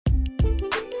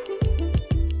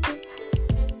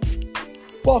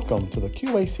Welcome to the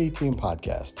QAC Team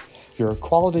Podcast, your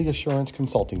quality assurance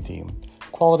consulting team.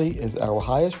 Quality is our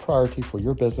highest priority for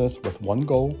your business with one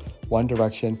goal, one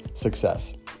direction,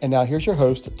 success. And now here's your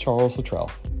host, Charles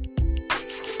Luttrell.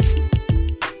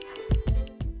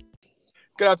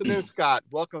 Good afternoon, Scott.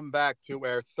 Welcome back to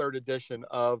our third edition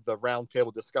of the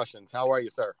Roundtable discussions. How are you,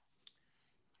 sir?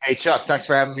 Hey, Chuck. Thanks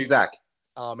for having me back.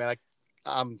 Oh, man,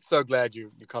 I'm so glad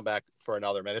you come back for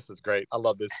another, man. This is great. I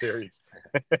love this series.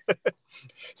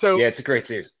 Yeah, it's a great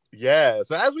series. Yeah.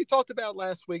 So as we talked about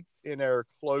last week in our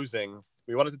closing,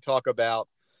 we wanted to talk about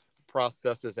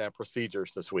processes and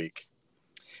procedures this week.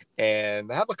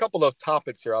 And I have a couple of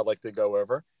topics here I'd like to go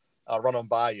over. I'll run them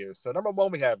by you. So number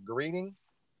one, we have greeting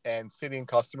and seating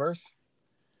customers,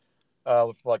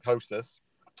 like hostess,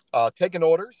 taking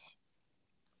orders,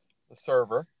 the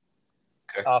server,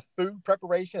 Okay. food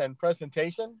preparation and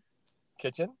presentation,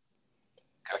 kitchen,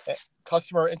 Okay.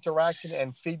 customer interaction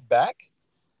and feedback,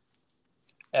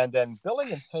 and then billing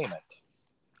and payment.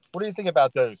 What do you think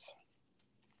about those?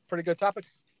 Pretty good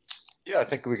topics? Yeah, I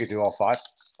think we could do all five.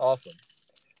 Awesome.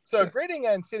 So greeting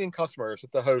and seating customers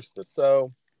with the hostess.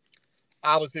 So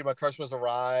obviously when customers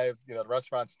arrive, the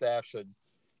restaurant staff should,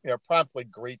 promptly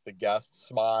greet the guests,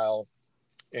 smile,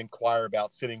 inquire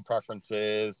about seating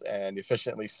preferences, and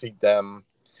efficiently seat them.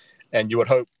 And you would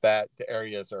hope that the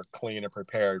areas are clean and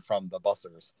prepared from the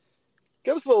bussers.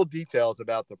 Give us a little details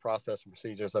about the process and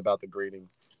procedures about the greeting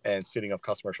and seating of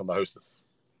customers from the hostess,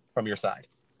 from your side.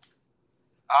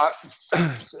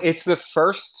 It's the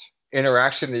first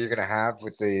interaction that you're going to have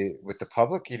with the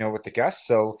public, with the guests.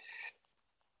 So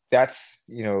that's,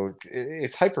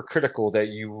 it's hypercritical that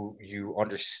you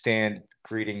understand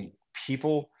greeting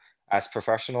people as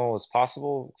professional as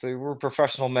possible. So we're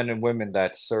professional men and women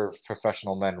that serve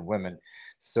professional men and women.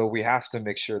 So we have to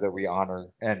make sure that we honor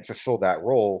and fulfill that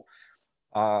role.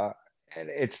 And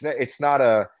that's not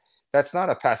a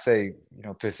passe,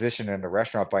 position in a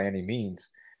restaurant by any means.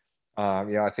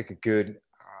 I think a good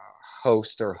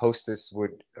host or hostess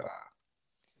would,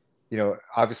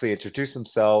 obviously introduce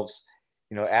themselves,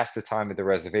 ask the time of the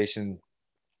reservation,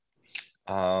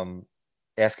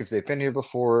 ask if they've been here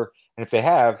before. And if they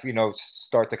have,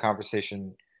 start the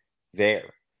conversation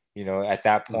there, at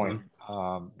that point.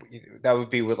 That would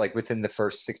be within the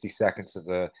first 60 seconds of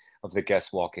the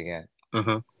guest walking in.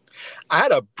 Mm-hmm. I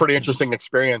had a pretty interesting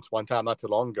experience one time not too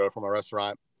long ago from a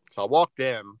restaurant. So I walked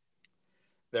in.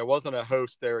 There wasn't a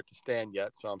host there at the stand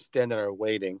yet, so I'm standing there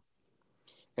waiting.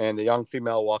 And the young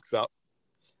female walks up,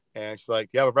 and she's like,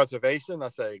 "Do you have a reservation?" I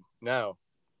say, "No."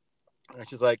 And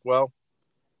she's like, "Well,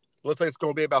 looks like it's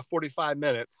going to be about 45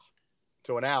 minutes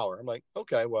to an hour." I'm like,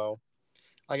 "Okay, well,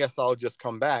 I guess I'll just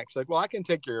come back." She's like, "Well, I can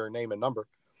take your name and number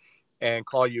and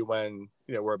call you when,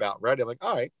 we're about ready." I'm like,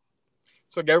 "All right."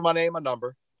 So I gave her my name and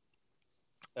number,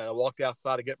 and I walked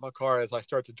outside to get my car. As I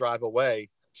start to drive away,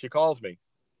 she calls me.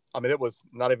 I mean, it was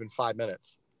not even 5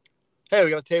 minutes. "Hey, we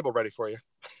got a table ready for you."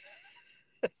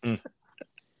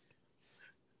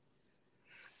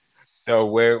 So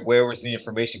where was the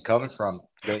information coming from?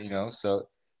 So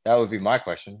that would be my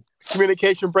question.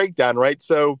 Communication breakdown, right?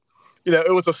 So,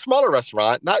 it was a smaller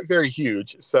restaurant, not very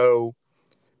huge. So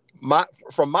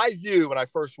from my view, when I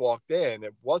first walked in,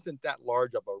 it wasn't that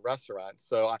large of a restaurant.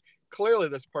 So clearly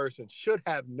this person should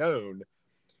have known,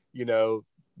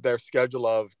 their schedule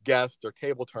of guests or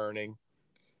table turning,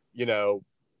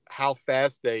 how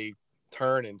fast they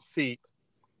turn and seat.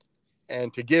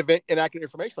 And to give inaccurate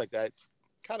information like that, it's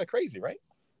kind of crazy, right?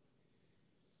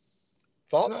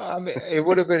 Thoughts? I mean, it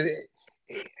would have been.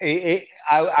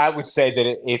 I would say that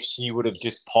if she would have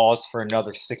just paused for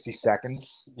another 60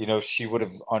 seconds, she would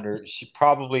have she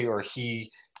probably, or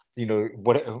he,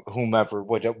 whomever,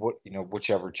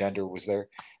 whichever gender was there,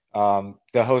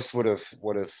 the host would have,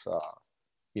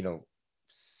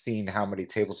 seen how many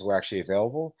tables were actually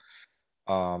available.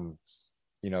 I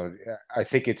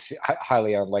think it's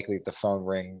highly unlikely that the phone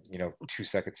rang, 2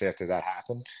 seconds after that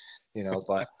happened,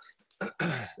 but,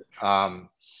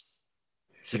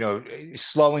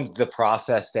 slowing the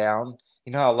process down,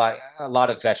 a lot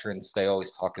of veterans, they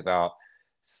always talk about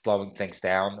slowing things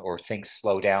down, or things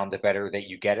slow down the better that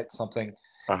you get at something.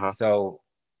 Uh-huh. So,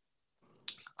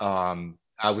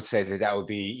 I would say that would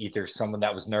be either someone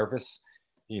that was nervous,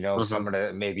 someone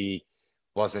that maybe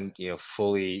wasn't,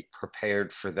 fully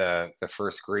prepared for the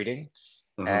first greeting.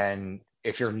 And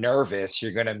if you're nervous,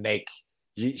 she's going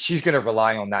to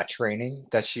rely on that training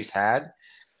that she's had.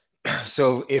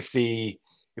 So if the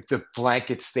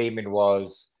blanket statement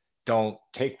was, "Don't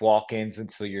take walk-ins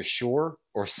until you're sure,"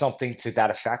 or something to that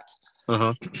effect,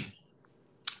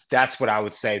 that's what I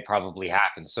would say probably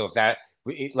happened. So if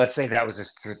let's say that was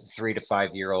a 3 to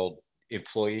 5 year old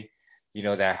employee,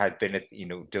 that had been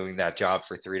doing that job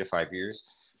for 3 to 5 years,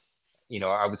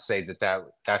 I would say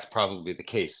that's probably the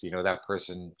case. That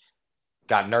person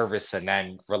got nervous and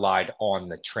then relied on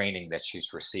the training that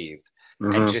she's received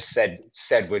and Mm-hmm. just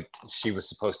said what she was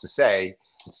supposed to say.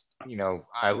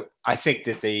 I think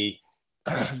that the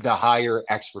higher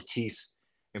expertise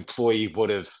employee would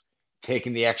have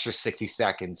taken the extra 60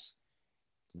 seconds,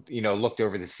 looked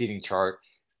over the seating chart,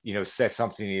 said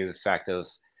something to the effect of,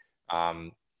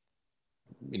 um,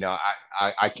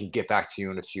 I can get back to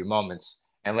you in a few moments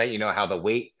and let you know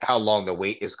how long the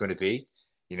wait is going to be.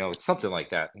 It's something like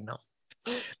that.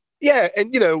 Yeah,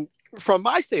 and from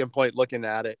my standpoint, looking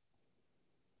at it,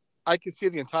 I could see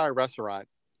the entire restaurant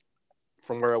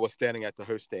from where I was standing at the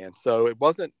host stand. So it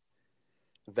wasn't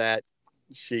that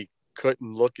she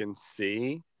couldn't look and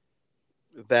see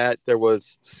that there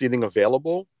was seating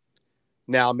available.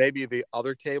 Now, maybe the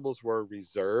other tables were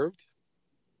reserved.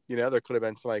 There could have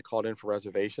been somebody called in for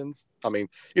reservations. I mean,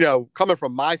 coming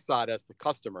from my side as the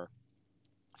customer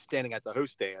standing at the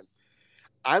host stand,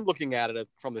 I'm looking at it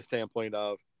from the standpoint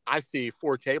of I see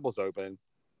 4 tables open.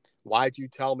 Why'd you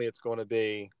tell me it's going to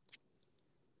be,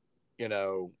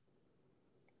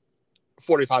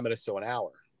 45 minutes to an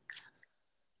hour?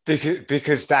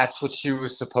 Because that's what she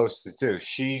was supposed to do.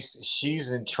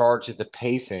 She's in charge of the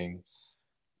pacing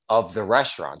of the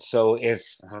restaurant. So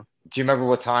Uh-huh. do you remember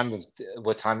what time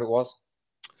it was?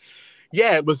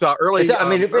 Yeah, it was early. I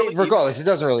mean, Early regardless, evening.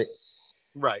 it doesn't really.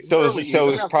 Right, it was So early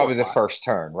evening, it's around 4 probably the o'clock. first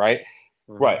turn, right?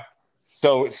 Mm-hmm. Right.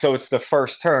 So it's the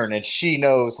first turn, and she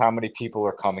knows how many people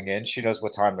are coming in. She knows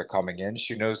what time they're coming in.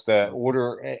 She knows the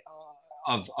order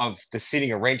of the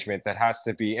seating arrangement that has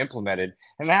to be implemented,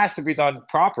 and it has to be done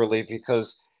properly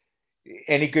because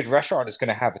any good restaurant is going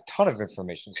to have a ton of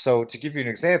information. So to give you an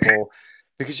example,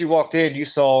 because you walked in, you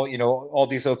saw, all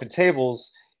these open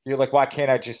tables, you're like, why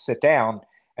can't I just sit down?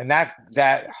 And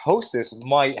that hostess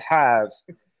might have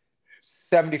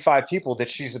 75 people that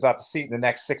she's about to seat in the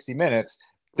next 60 minutes.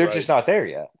 They're Right, just not there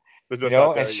yet. they're just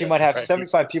not And there she yet. might have Right,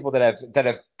 75 people that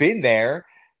have been there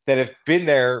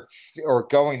or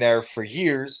going there for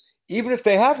years, even if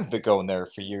they haven't been going there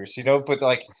for years, but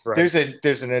like right,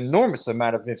 there's an enormous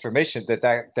amount of information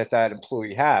that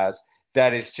employee has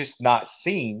that is just not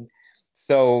seen.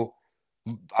 So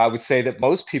I would say that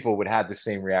most people would have the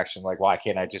same reaction, like, why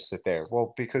can't I just sit there? Well,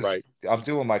 right, because I'm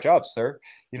doing my job, sir.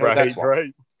 That's right, why.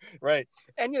 right, right.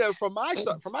 And from my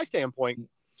standpoint,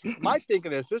 my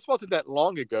thinking is this wasn't that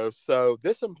long ago, so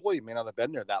this employee may not have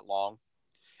been there that long,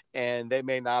 and they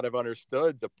may not have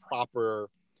understood the proper,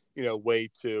 way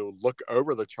to look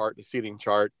over the chart, the seating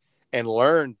chart, and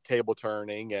learn table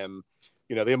turning. And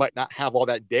they might not have all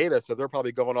that data, so they're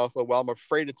probably going off of, well, I'm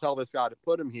afraid to tell this guy to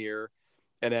put him here,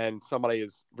 and then somebody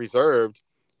is reserved,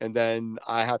 and then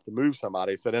I have to move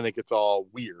somebody, so then it gets all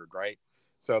weird, right?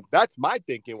 So that's my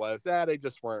thinking, was that they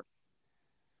just weren't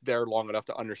there long enough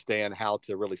to understand how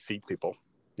to really seat people,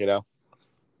 you know?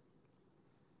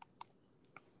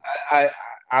 I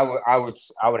I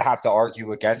would have to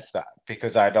argue against that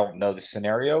because I don't know the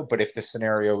scenario. But if the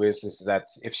scenario is that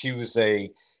if she was a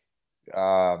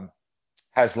um,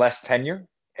 has less tenure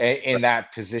in Right.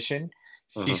 that position,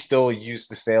 she Mm-hmm. still used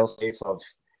the fail-safe of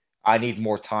I need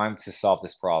more time to solve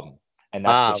this problem, and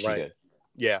that's what she Right. did,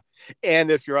 Yeah. And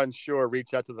if you're unsure,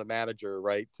 reach out to the manager,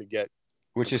 right, to get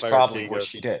some which is probably clarity. what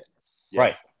she did. Yeah.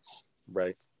 Right.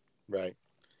 Right. Right.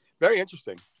 Very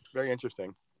interesting. Very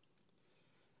interesting.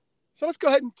 So let's go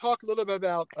ahead and talk a little bit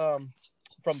about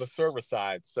from the server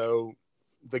side. So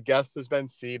the guest has been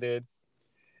seated,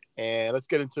 and let's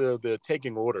get into the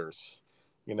taking orders.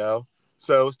 You know,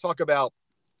 so let's talk about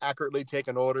accurately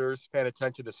taking orders, paying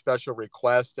attention to special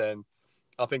requests, and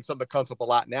I think something that comes up a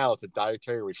lot now is the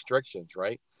dietary restrictions,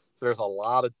 right? So there's a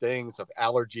lot of things of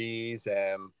allergies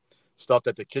and stuff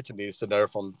that the kitchen needs to know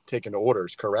from taking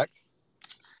orders, correct?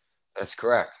 That's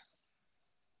correct.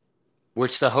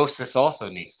 Which the hostess also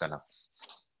needs to know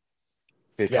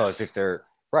because if Yes. they're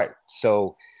right,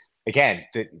 so again,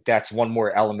 that's one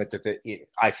more element that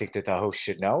I think that the host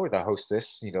should know, or the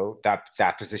hostess,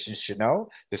 that position should know,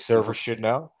 the server Mm-hmm. should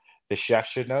know, the chef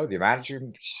should know, the manager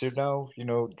should know.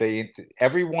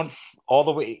 Everyone all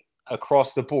the way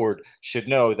across the board should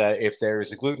know that if there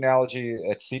is a gluten allergy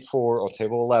at seat 4 on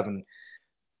table 11,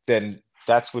 then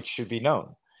that's what should be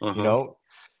known. You Mm-hmm. know,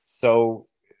 so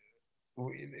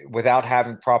without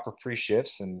having proper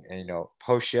pre-shifts and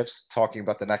post shifts talking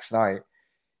about the next night,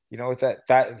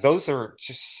 that those are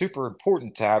just super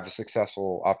important to have a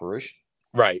successful operation.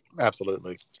 Right.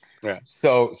 Absolutely. Yeah.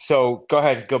 So go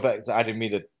ahead, go back. I didn't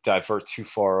mean to divert too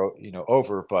far,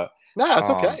 over, but No, that's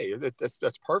um okay.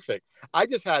 That's perfect. I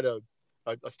just had a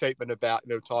statement about,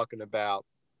 talking about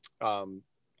um,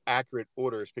 accurate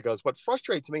orders, because what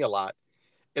frustrates me a lot,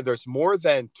 if there's more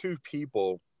than two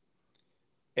people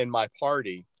in my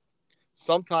party,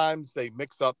 sometimes they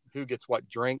mix up who gets what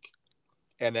drink,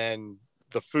 and then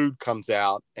the food comes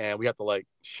out and we have to like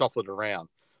shuffle it around.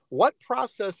 What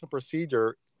process and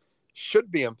procedure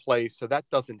should be in place so that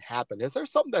doesn't happen? Is there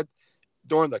something that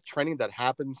during the training that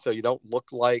happens so you don't look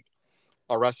like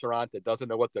a restaurant that doesn't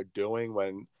know what they're doing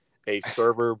when a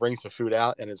server brings the food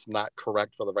out and it's not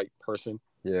correct for the right person?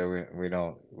 Yeah, we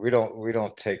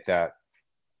don't take that.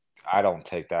 I don't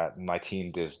take that. My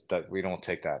team does that. We don't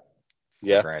take that for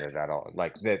Yeah. granted at all.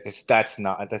 Like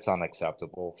that's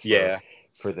unacceptable Yeah.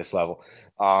 for this level.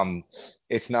 Um,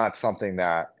 it's not something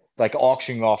that, like,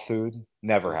 auctioning off food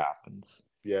never happens.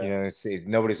 Yeah.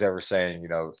 Nobody's ever saying,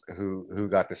 who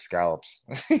got the scallops.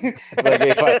 Like,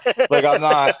 if I like I'm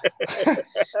not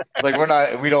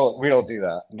like we don't do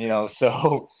that.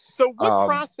 So So what um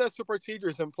process or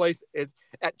procedures in place is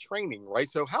at training, right?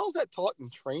 So how is that taught in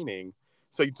training?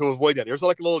 So to avoid that, there's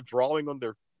like a little drawing on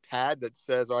their pad that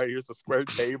says, "All right, here's a square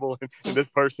table, and this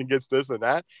person gets this and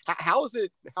that." How is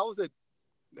it? How is it?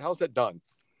 How's that done?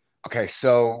 okay,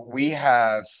 so we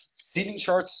have seating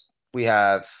charts, we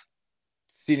have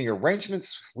seating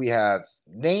arrangements, we have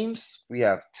names, we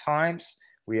have times,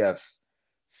 we have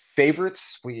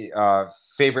favorites, we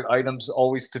favorite items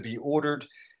always to be ordered.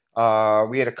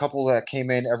 We had a couple that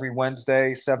came in every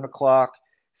Wednesday, 7 o'clock,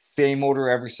 same order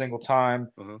every single time.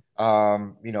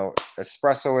 Mm-hmm.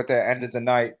 Espresso at the end of the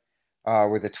night,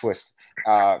 with a twist.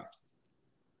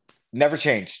 Never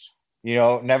changed.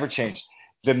 Never changed.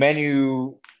 The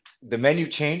menu, the menu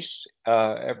changed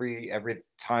every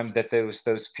time that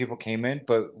those people came in,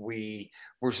 but we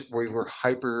were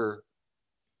hyper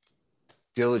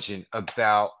diligent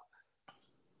about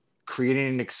creating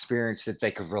an experience that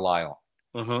they could rely on.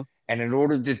 Mm-hmm. And in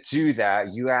order to do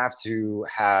that, you have to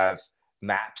have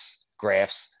maps,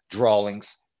 graphs,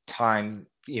 drawings, time,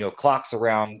 clocks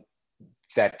around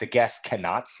that the guest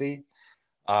cannot see.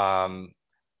 Um,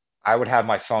 I would have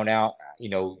my phone out,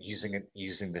 using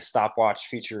the stopwatch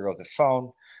feature of the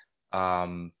phone.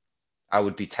 Um, I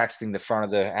would be texting the front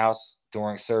of the house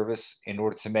during service in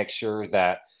order to make sure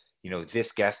that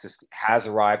this guest has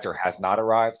arrived or has not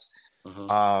arrived.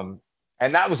 Mm-hmm.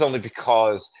 And that was only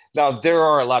because now there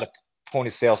are a lot of point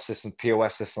of sale systems,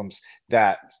 POS systems,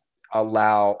 that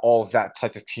allow all of that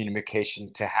type of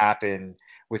communication to happen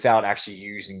without actually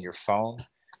using your phone,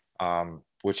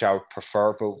 which I would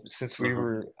prefer. But since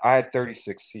Mm-hmm. I had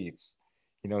 36 seats,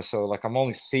 so like I'm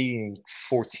only seating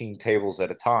 14 tables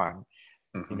at a time.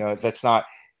 Mm-hmm. That's not,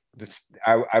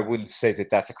 I wouldn't say that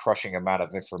that's a crushing amount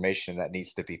of information that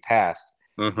needs to be passed.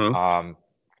 Mm-hmm. Um,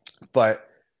 but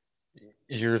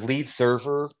your lead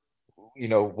server,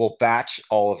 will batch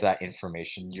all of that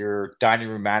information. Your dining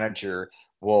room manager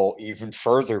will even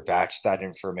further batch that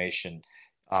information.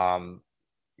 Um,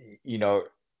 you know,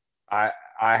 I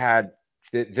I had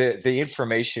the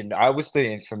information. I was the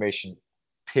information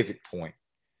pivot point.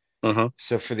 Mm-hmm.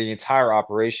 So for the entire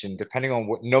operation, depending on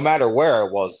no matter where I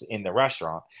was in the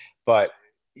restaurant, but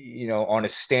on a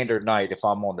standard night, if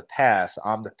I'm on the pass,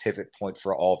 I'm the pivot point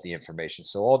for all of the information.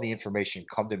 So all the information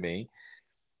come to me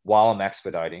while I'm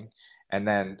expediting, and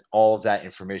then all of that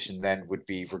information then would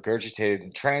be regurgitated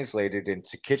and translated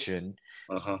into kitchen,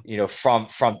 Uh-huh.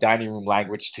 from dining room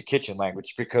language to kitchen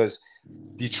language, because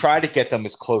you try to get them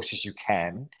as close as you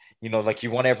can. Like, you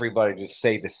want everybody to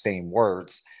say the same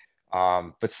words,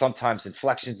 but sometimes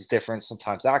inflection is different,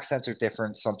 sometimes accents are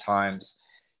different, sometimes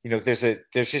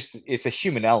it's a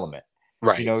human element.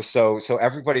 Right. So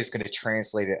everybody's going to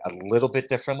translate it a little bit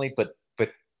differently, but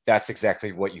that's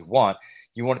exactly what you want.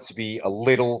 You want it to be a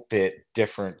little bit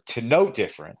different to no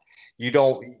different. You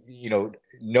don't,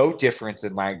 no difference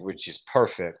in language is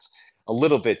perfect. A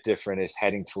little bit different is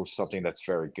heading towards something that's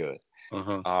very good.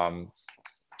 Uh-huh. Um,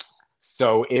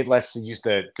 so let's use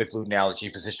the glue analogy.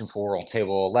 Position 4 on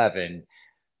table 11.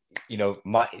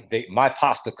 My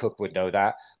pasta cook would know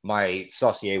that. My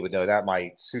saucier would know that.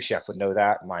 My sous chef would know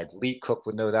that. My lead cook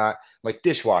would know that. My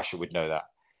dishwasher would know that.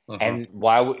 Uh-huh. And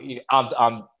why would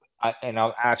I'm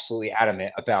absolutely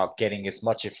adamant about getting as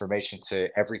much information to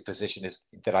every position as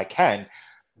that I can.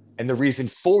 And the reason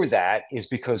for that is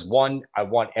because, one, I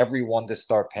want everyone to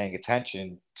start paying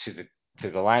attention to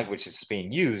the language that's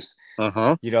being used,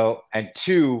 Uh-huh. and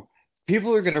two,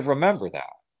 people are going to remember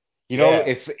that. Yeah.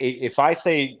 If I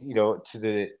say, to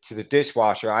the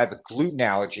dishwasher, I have a gluten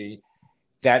allergy,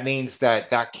 that means that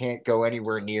can't go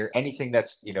anywhere near anything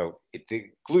that's, the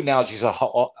gluten allergy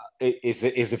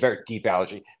is a very deep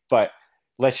allergy. But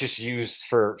let's just use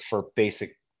for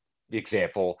basic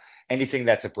example, anything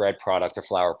that's a bread product or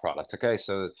flour product. Okay,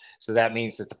 so that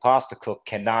means that the pasta cook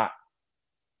cannot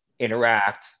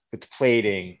interact with the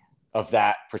plating of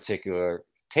that particular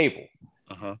table.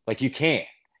 Uh-huh. Like you can't.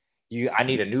 I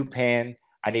need a new pan.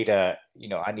 I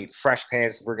need fresh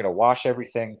pans. We're gonna wash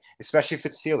everything, especially if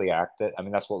it's celiac.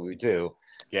 That's what we do.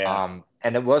 Yeah.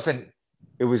 And it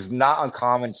was not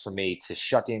uncommon for me to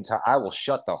I will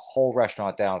shut the whole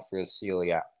restaurant down for a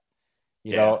celiac.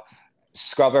 You Yeah. know,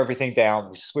 scrub everything down.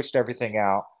 We switched everything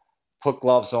out, put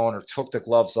gloves on or took the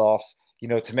gloves off,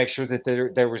 to make sure that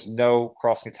there was no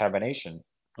cross contamination.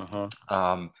 Uh-huh.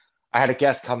 I had a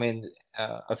guest come in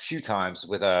a few times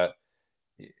with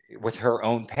her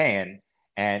own pan,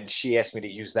 and she asked me to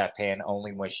use that pan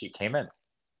only when she came in. And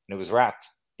it was wrapped.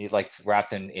 He like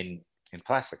wrapped in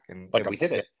plastic, and Like we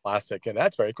did it. plastic, and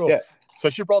that's very cool. Yeah, So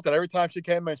she brought that every time she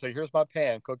came in. So here's my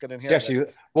pan, cook it in here. yeah. And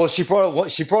then,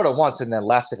 She brought it once and then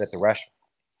left it at the restaurant.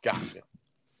 gotcha. And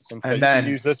so And you can then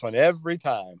use this one every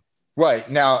time. right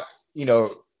now,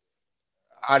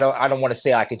 I don't want to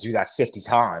say I could do that 50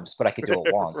 times, but I could do it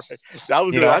Right. once. That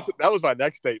was You know, that was my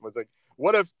next statement. Was like,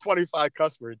 what if 25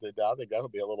 customers did that? I think that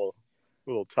would be a little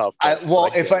tough. But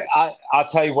If I'll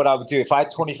tell you what I would do. If I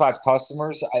had 25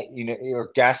 customers, or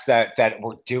guests that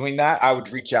were doing that, I would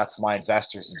reach out to my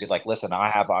investors and be like, listen, I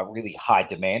have a really high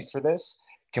demand for this.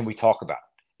 Can we talk about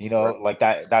it? right. Like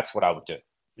that. That's what I would do.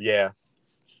 Yeah,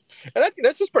 and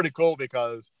that's just pretty cool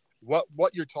because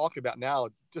what you're talking about now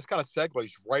just kind of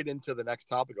segues right into the next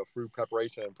topic of food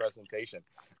preparation and presentation.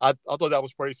 I thought that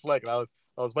was pretty slick, and I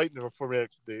was waiting for me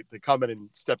to come in and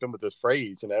step in with this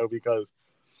phrase, because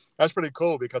that's pretty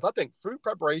cool. Because I think food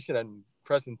preparation and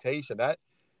presentation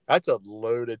that's a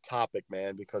loaded topic,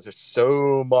 man. Because there's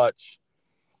so much,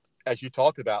 as you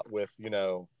talked about, with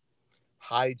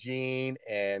hygiene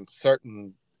and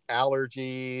certain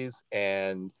allergies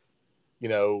and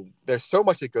there's so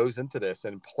much that goes into this,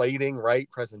 and plating, right?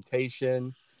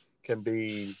 Presentation can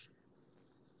be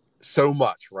so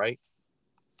much, right?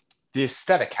 The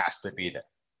aesthetic has to be there.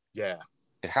 Yeah.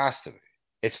 It has to be.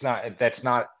 It's not. That's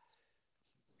not.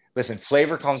 Listen,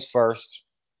 flavor comes first.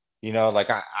 Like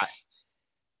I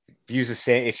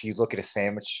if you look at a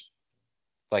sandwich,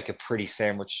 like a pretty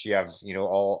sandwich, you have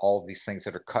all of these things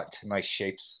that are cut to nice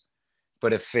shapes.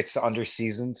 But if it's under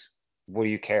seasoned, what do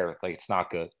you care? Like it's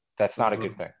not good. That's not a Mm-hmm.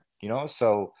 good thing.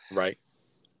 So Right.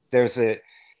 there's a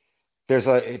there's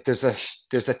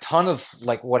a ton of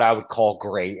like what I would call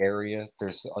gray area.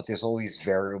 There's all these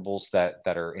variables that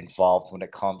are involved when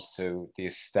it comes to the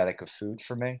aesthetic of food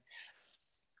for me.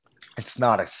 It's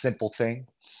not a simple thing.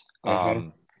 Mm-hmm.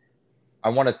 Um, I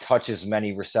want to touch as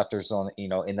many receptors on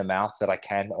in the mouth that I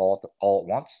can all at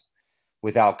once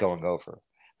without going over.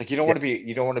 Like Yeah.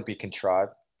 you don't want to be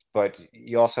contrived, but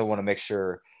you also want to make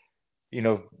sure you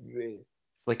know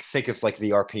like think of like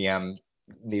the RPM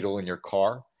needle in your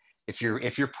car. If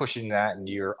you're pushing that and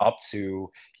you're up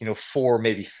to four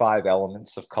maybe five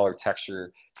elements of color,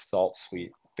 texture, salt,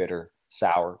 sweet, bitter,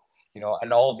 sour,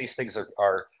 and all of these things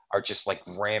are just like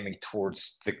ramming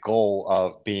towards the goal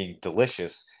of being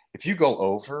delicious. If you go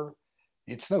over,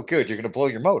 it's no good. You're going to blow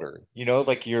your motor.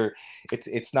 Like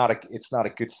it's not a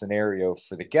good scenario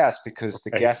for the guest because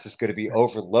the Right. guest is going to be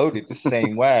overloaded the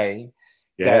same way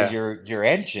that Yeah. your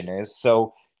engine is.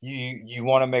 So you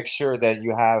want to make sure that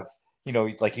you have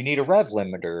like you need a rev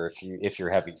limiter if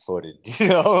you're heavy footed.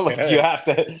 Like Yeah. you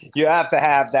have to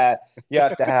have that you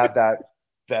have to have that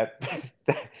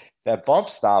that bump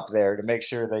stop there to make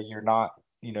sure that you're not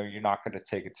going to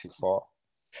take it too far.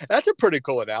 That's a pretty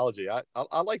cool analogy.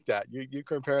 I like that. You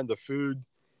comparing the food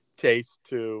taste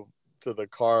to the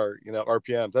car,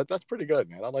 RPMs. That's pretty good,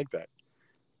 man. I like that.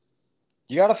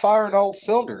 You got to fire in all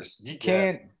cylinders. Yeah. You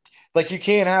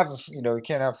can't have you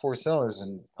can't have four cylinders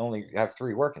and only have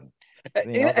three working.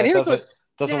 And That here's the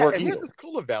doesn't yeah, work and here's either. what's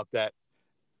cool about that.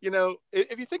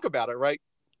 If you think about it, right?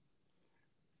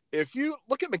 If you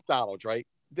look at McDonald's, right?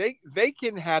 They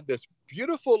can have this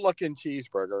beautiful looking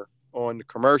cheeseburger on the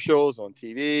commercials, on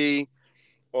TV,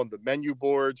 on the menu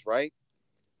boards, right?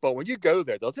 But when you go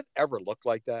there, does it ever look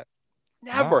like that?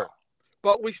 No. Never.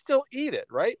 But we still eat it,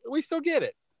 right? We still get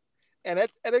it. And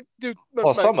it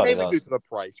Well, somebody mainly due does. to the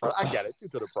price, right? I get it, due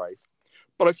to the price.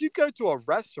 But if you go to a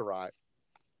restaurant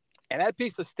and that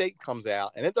piece of steak comes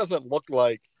out and it doesn't look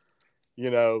like,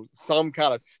 some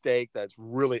kind of steak that's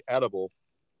really edible,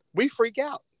 we freak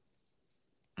out.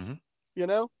 Mhm. You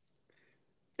know?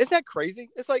 Isn't that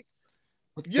crazy? It's like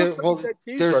you eat Well, that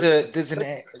cheeseburger. there's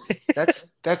an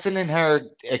That's, that's an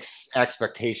inherent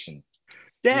expectation.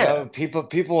 yeah.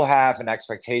 People have an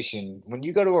expectation when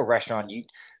you go to a restaurant.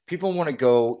 People want to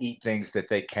go eat things that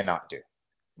they cannot do.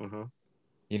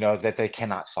 Mm-hmm. That they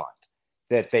cannot find.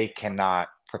 that they cannot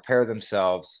prepare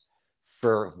themselves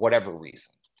for whatever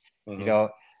reason. You Mm-hmm. know,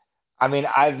 I mean,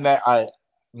 I've met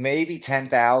maybe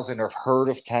 10,000 or heard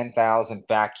of 10,000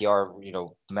 backyard,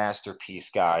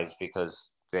 masterpiece guys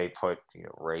because they put,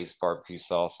 raised barbecue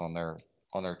sauce on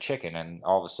their chicken, and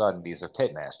all of a sudden these are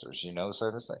pit masters.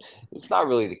 So it's not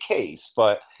really the case,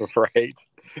 but Right.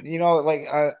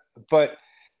 like, but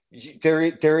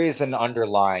there is an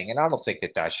underlying, and I don't think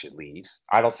that should leave.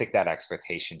 I don't think that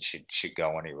expectation should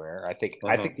go anywhere. I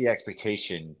Mm-hmm. think the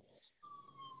expectation,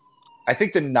 I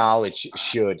think the knowledge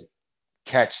should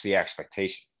catch the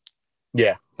expectation.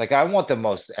 Yeah. Like, I want the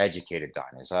most educated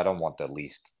diners. I don't want the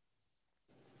least.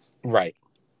 Right.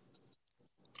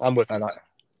 I'm with And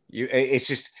you. it's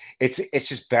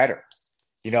just better.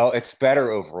 It's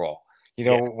better overall.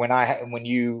 Yeah. When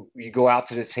you go out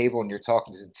to the table and you're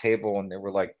talking to the table, and they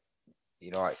were like,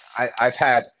 I've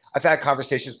had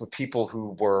conversations with people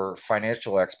who were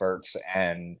financial experts,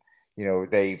 and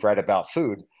they read about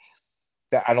food.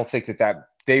 That I don't think that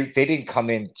they didn't come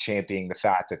in championing the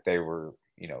fact that they were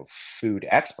food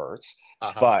experts,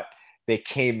 Uh-huh. but they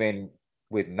came in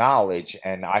with knowledge,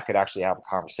 and I could actually have a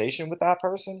conversation with that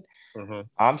person. Mm-hmm.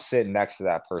 I'm sitting next to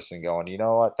that person going, you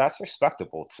know what, that's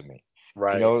respectable to me.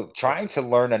 Right. Trying to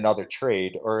learn another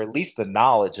trade, or at least the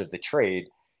knowledge of the trade,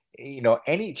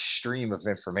 any stream of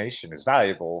information is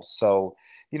valuable. So,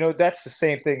 that's the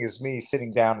same thing as me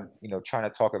sitting down, trying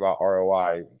to talk about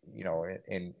ROI,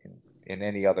 in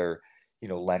any other,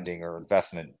 lending or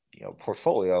investment,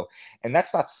 portfolio. And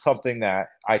that's not something that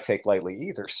I take lightly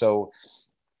either. So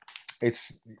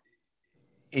it's,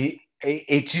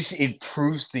 it just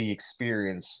improves the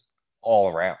experience all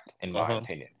around, in my Mm-hmm.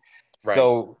 opinion. Right.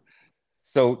 So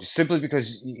simply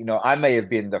because I may have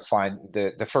been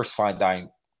the first fine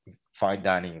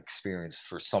dining experience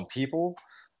for some people,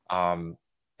 and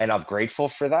I'm grateful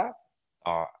for that.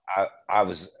 I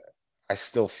was I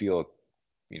still feel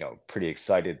pretty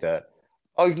excited that,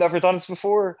 oh, you've never done this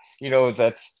before.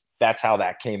 That's how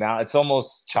that came out. It's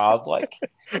almost childlike,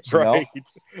 you know Right.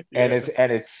 and Yeah.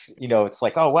 it's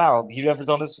like, oh wow, you've never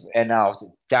done this, and now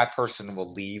that person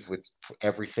will leave with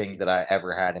everything that I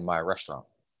ever had in my restaurant.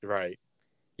 Right.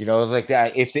 Like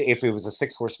that. If it was a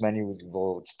 6 course menu,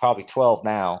 well, it's probably 12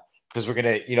 now, because we're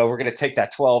gonna take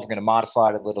that 12, we're gonna modify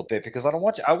it a little bit, because I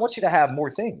want you to have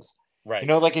more things. Right.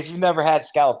 Like, if you've never had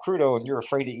scallop crudo and you're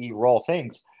afraid to eat raw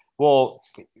things, well,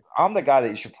 I'm the guy that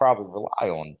you should probably rely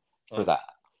on for Mm, that.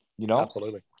 You know,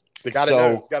 absolutely. The guy that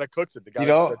knows, so the guy that cooks it, the you guy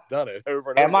know, that's done it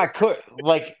over and am I over. cook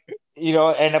like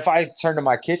and if I turn to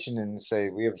my kitchen and say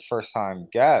we have a first time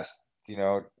guest,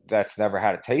 that's never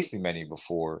had a tasting menu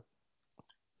before,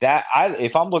 that I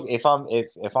if I'm looking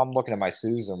at my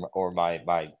Suze, or my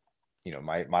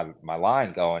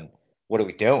line, going, what are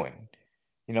we doing?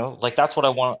 Like, that's what I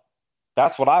want.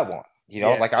 That's what I want. Yeah.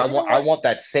 Like, And you know I what? want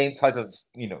that same type of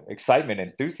excitement and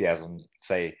enthusiasm.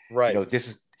 Say, Right. this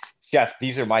is, chef,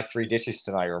 these are my 3 dishes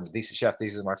tonight, or these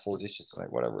are my 4 dishes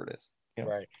tonight, whatever it is.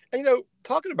 Right. And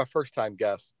talking about first time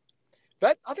guests,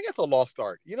 that I think that's a lost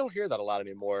art. You don't hear that a lot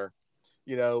anymore.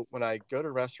 When I go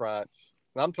to restaurants,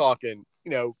 and I'm talking,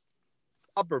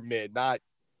 upper mid, not,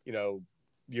 you know,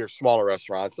 your smaller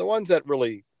restaurants, the ones that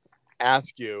really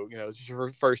ask you, is this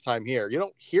your first time here? You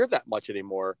don't hear that much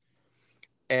anymore.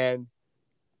 And,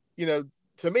 you know,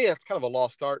 to me, that's kind of a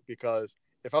lost art, because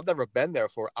if I've never been there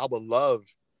before, I would love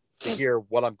to hear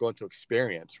what I'm going to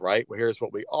experience, right? Well, here's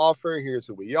what we offer, here's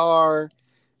who we are.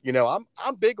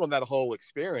 I'm big on that whole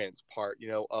experience part,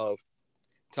 of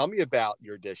tell me about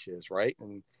your dishes, right?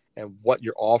 And what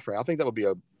you're offering. I think that would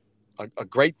be a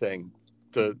great thing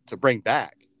to bring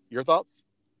back. Your thoughts?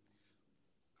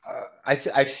 I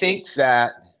think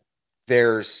that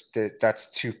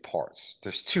that's two parts.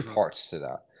 There's two Mm-hmm. parts to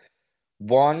that.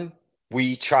 One,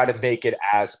 we try to make it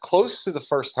as close to the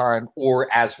first time, or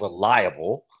as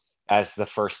reliable as the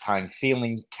first time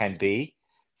feeling can be,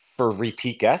 for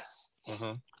repeat guests.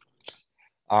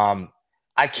 Mm-hmm. Um,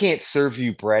 I can't serve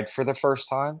you bread for the first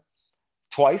time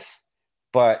twice,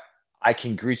 but I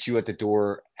can greet you at the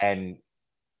door and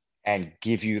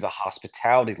give you the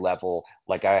hospitality level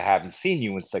like I haven't seen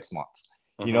you in 6 months.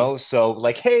 Mm-hmm. So,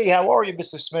 like, hey, how are you,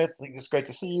 Mr. Smith? Like, it's great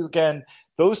to see you again.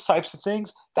 Those types of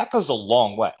things, that goes a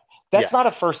long way. That's not a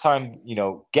Yes. first time,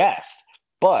 guest,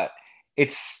 but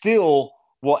it still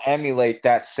will emulate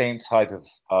that same type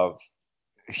of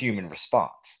human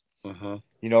response. Mm-hmm.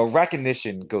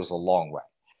 Recognition goes a long way.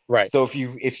 Right. So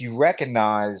if you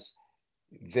recognize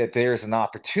that there's an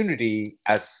opportunity,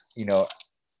 as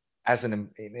I'm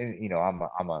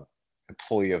a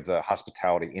employee of the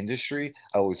hospitality industry.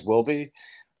 I always will be.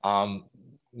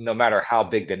 no matter how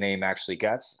big the name actually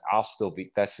gets, I'll still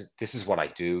be, this is what I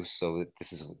do. So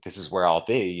this is where I'll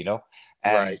be, you know?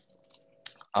 And, Right.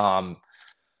 um,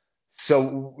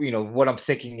 so, you know, what I'm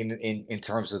thinking in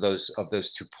terms of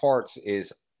those two parts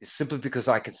is simply because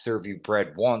I could serve you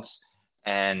bread once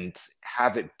and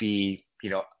have it be, you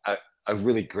know, a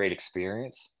really great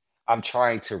experience. I'm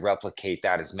trying to replicate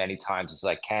that as many times as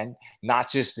I can, not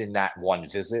just in that one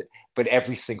visit, but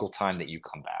every single time that you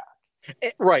come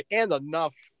back. Right. And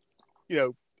enough, you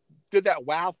know, did that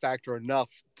wow factor enough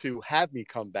to have me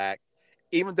come back,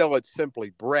 even though it's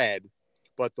simply bread,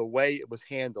 but the way it was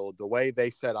handled, the way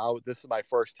they said, "Oh, this is my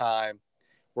first time.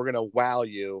 We're gonna wow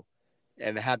you,"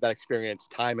 and have that experience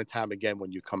time and time again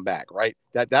when you come back. Right.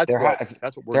 There has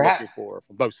That's what we're there ha looking for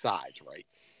from both sides. Right.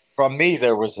 From me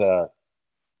there was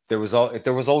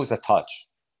always a touch.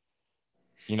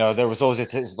 You know, there was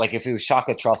always like if it was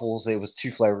chocolate truffles, it was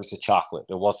two flavors of chocolate.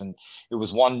 It wasn't. It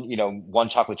was one. You know, one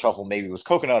chocolate truffle maybe it was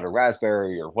coconut or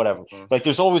raspberry or whatever. Mhm. Like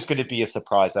there's always going to be a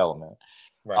surprise element.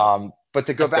 Right. But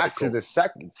to go That's very back to cool.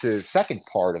 the second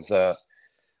part of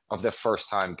the first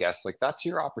time guest, like that's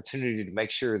your opportunity to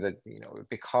make sure that you know it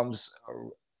becomes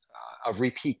a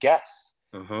repeat guest.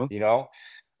 Hmm. You know,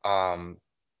 um,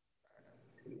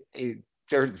 it,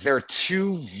 there are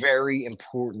two very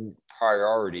important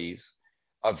priorities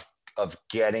of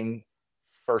getting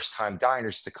first time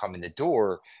diners to come in the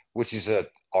door, which is a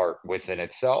art within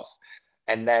itself,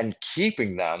 and then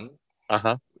keeping them Uh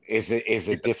huh. is a Keep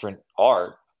it. different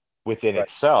art within Right.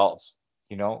 itself,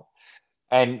 you know,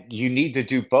 and you need to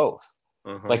do both.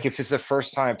 Hmm. Like if it's a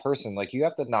first time person, like you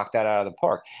have to knock that out of the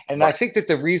park. And I Right. think that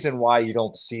the reason why you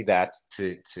don't see that,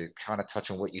 to kind of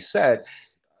touch on what you said,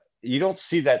 you don't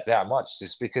see that much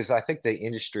just because I think the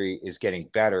industry is getting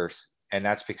better, and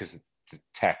that's because the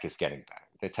tech is getting better.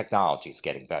 The technology is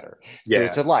getting better. So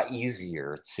it's Yeah. a lot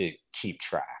easier to keep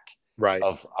track Right.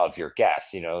 of your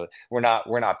guests. You know, we're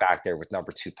not back there with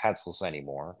number two pencils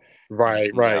anymore. Right.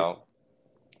 You Right. know,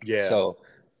 Yeah. so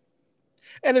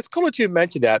And it's cool that you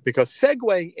mentioned that because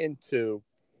segueing into,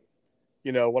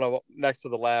 one of next to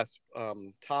the last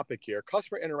topic here,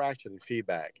 customer interaction and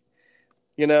feedback.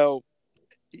 You know,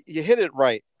 you hit it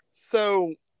right.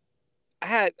 So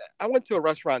I went to a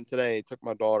restaurant today, took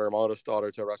my oldest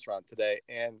daughter to a restaurant today,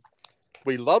 and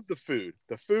we love the food.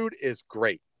 The food is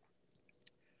great.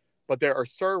 But there are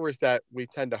servers that we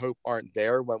tend to hope aren't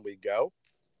there when we go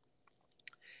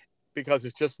because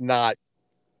it's just not,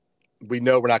 we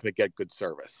know we're not going to get good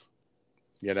service,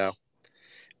 you know?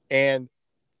 And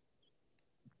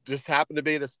just happened to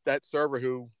be that server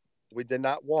who we did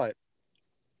not want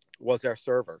was our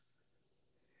server.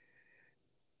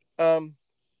 Um,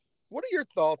 what are your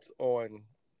thoughts on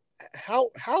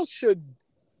how should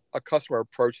a customer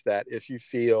approach that if you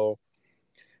feel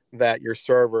that your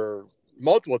server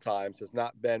multiple times has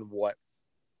not been what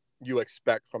you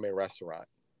expect from a restaurant?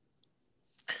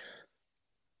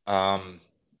 um,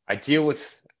 I deal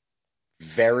with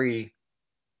very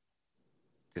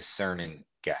discerning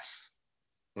guests,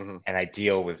 Mm-hmm. and I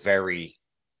deal with very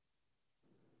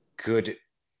good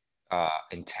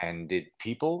intended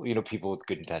people. You know, people with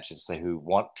good intentions, like, who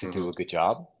want to Mm-hmm. do a good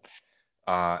job.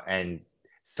 And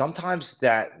sometimes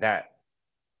that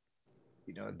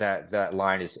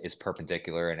line is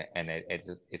perpendicular, and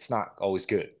it's not always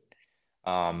good.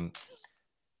 Um,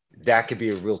 that could be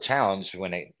a real challenge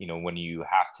when when you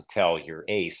have to tell your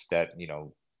ace that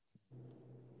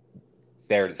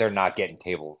they're not getting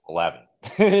table 11.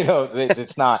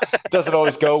 It's not, it doesn't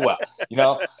always go well.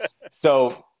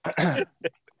 So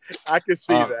I can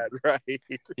see um, that, right?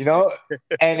 you know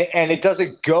and it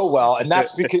doesn't go well, and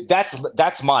that's because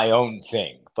that's my own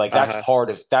thing. Like Uh-huh.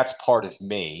 that's part of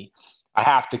me. I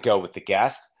have to go with the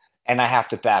guest, and I have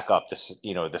to back up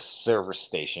the service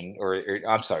station, or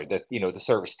I'm sorry, the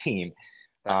service team.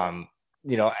 Uh-huh. um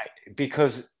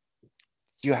because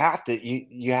you have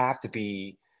to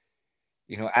be,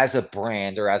 as a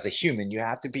brand or as a human, you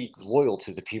have to be loyal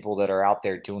to the people that are out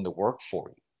there doing the work for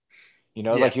you.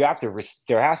 Yeah. Like you have to,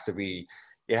 there has to be,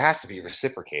 it has to be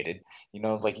reciprocated.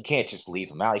 Like you can't just leave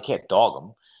them out. You can't dog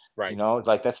them. Right.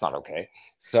 Like that's not okay.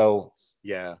 So,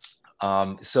 Yeah.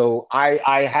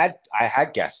 I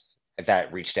had guests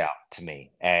that reached out to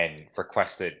me and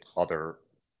requested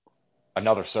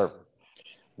another server.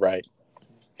 Right.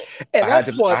 And that's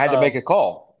I what had to make a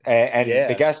call, and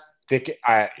yeah.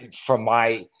 from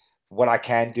my, what I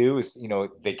can do is,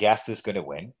 the guest is going to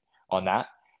win on that.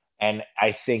 And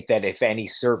I think that if any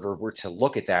server were to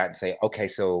look at that and say, okay,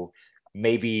 so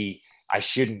maybe I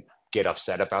shouldn't get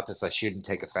upset about this, I shouldn't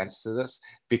take offense to this,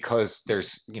 because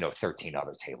there's 13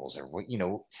 other tables,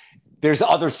 or there's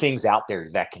other things out there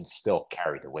that can still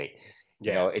carry the weight.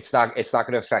 Yeah. It's not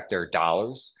going to affect their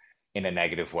dollars in a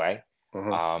negative way.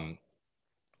 Hmm. Um,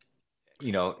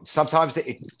 sometimes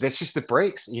that's just the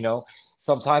breaks.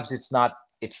 Sometimes it's not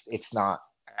as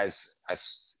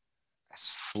as as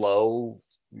flow,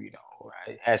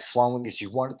 as flowing as you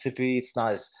want it to be. It's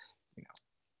not as you know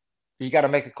you got to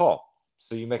make a call,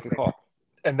 so you make a call.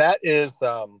 And that is,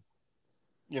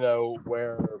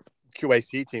 where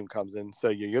QAC team comes in. So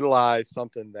you utilize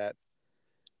something that,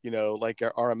 like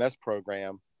our RMS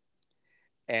program,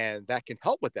 and that can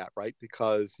help with that, right?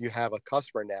 Because you have a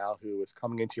customer now who is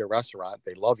coming into your restaurant.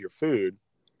 They love your food,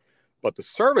 but the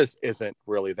service isn't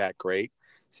really that great.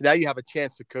 So now you have a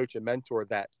chance to coach and mentor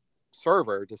that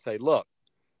server to say, look,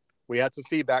 we had some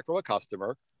feedback from a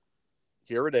customer.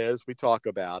 Here it is. We talk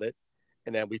about it.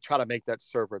 And then we try to make that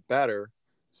server better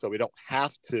so we don't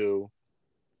have to,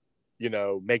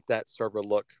 make that server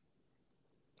look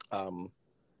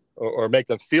or make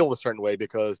them feel a certain way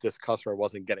because this customer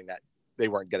wasn't getting that. They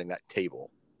weren't getting that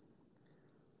table.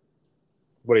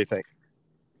 What do you think?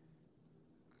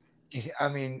 I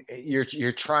mean,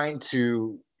 you're trying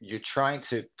to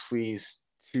please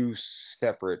two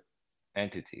separate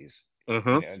entities.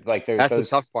 Mm-hmm. Like That's the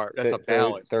tough part. That's a they're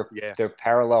balance. they're Yeah. they're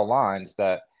parallel lines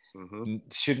that Mm-hmm.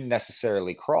 shouldn't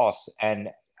necessarily cross. And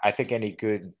I think any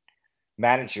good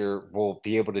manager will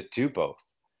be able to do both.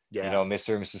 Yeah.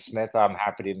 Mr. and Mrs. Smith, I'm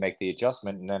happy to make the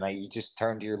adjustment. And then you just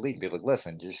turn to your lead and be like,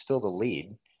 listen, you're still the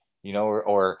lead,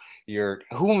 or you're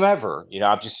whomever,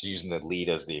 I'm just using the lead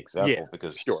as the Yeah. example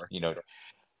because, Sure.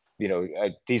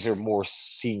 these are more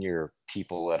senior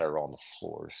people that are on the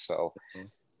floor. So,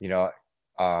 Mhm. you know,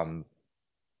 um,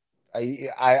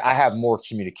 I have more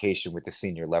communication with the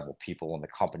senior level people in the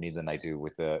company than I do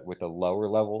with the lower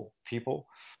level people.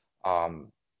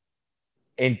 Um,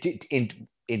 in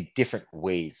different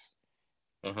ways.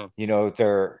 Mhm.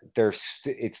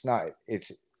 It's not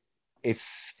it's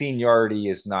seniority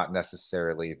is not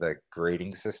necessarily the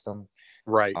grading system.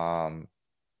 Right. Um,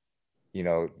 you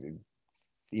know,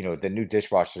 the new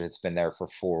dishwasher that's been there for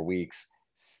 4 weeks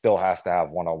still has to have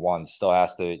one-on-one, still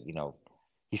has to,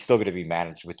 he's still going to be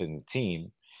managed within the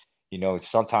team.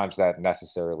 Sometimes that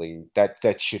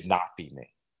should not be me.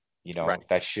 Right.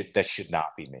 That should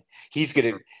not be me. He's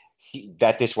gonna Mhm.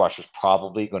 that dishwasher's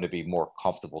probably going to be more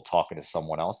comfortable talking to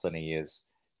someone else than he is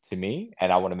to me,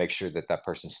 and I want to make sure that that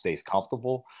person stays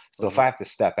comfortable. So if Mhm. I have to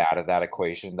step out of that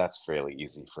equation, that's fairly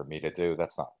easy for me to do.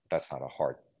 That's not a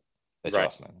hard Right.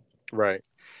 adjustment. Right.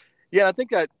 Yeah. I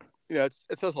think that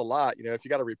it says a lot. If you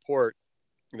got a report,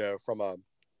 from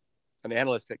an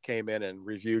analyst that came in and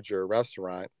reviewed your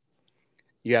restaurant,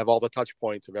 you have all the touch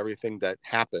points of everything that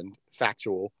happened,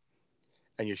 factual,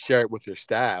 and you share it with your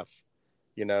staff.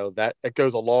 That it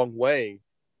goes a long way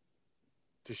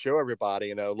to show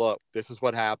everybody. Look, this is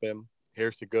what happened.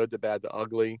 Here's the good, the bad, the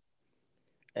ugly,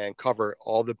 and cover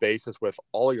all the bases with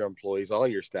all your employees, all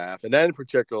your staff, and then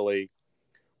particularly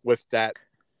with that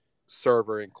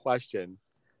server in question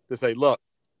to say, look,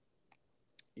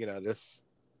 this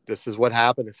is what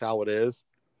happened, it's how it is,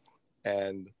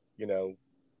 and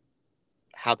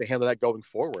how to handle that going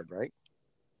forward, right?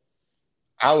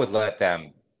 I would let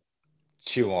them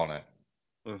chew on it.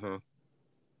 Mm-hmm.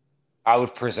 I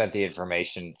would present the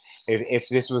information if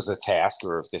this was a task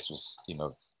or if this was,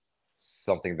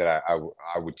 something that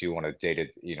I would do on a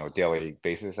daily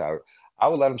basis. I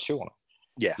would let them chew on it.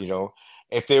 Yeah.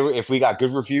 If we got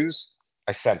good reviews,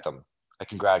 I sent them. I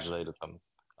congratulated them.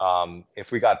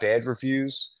 If we got bad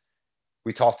reviews,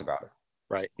 we talked about it.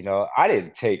 Right. I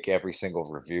didn't take every single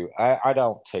review. I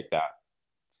don't take that.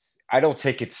 I don't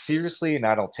take it seriously, and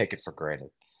I don't take it for granted.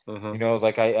 Mm-hmm.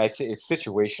 Like it's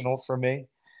situational for me.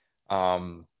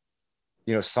 Um,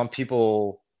 some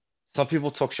people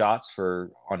took shots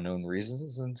for unknown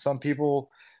reasons, and some people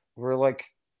were like,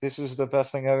 "This was the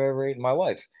best thing I've ever ate in my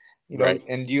life." Right.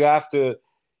 And you have to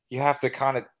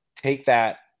kind of take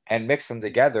that and mix them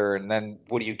together, and then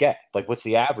what do you get? Like, what's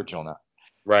the average on that?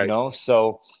 Right.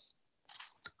 So,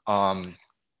 um,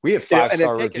 we have five And then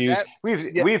star taking reviews. that. We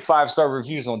have Yeah. we have 5 star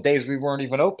reviews on days we weren't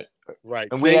even open, Right.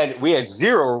 and we Take. had we had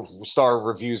 0 star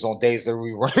reviews on days that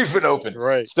we weren't even open.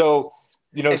 Right. So,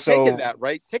 And taking so that,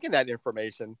 right, taking that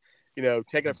information,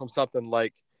 taking it from something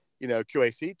like,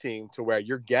 QAC team to where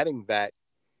you're getting that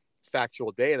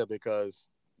factual data because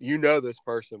this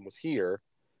person was here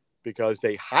because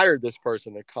they hired this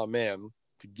person to come in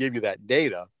to give you that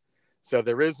data. So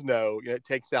there is no, it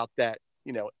takes out that,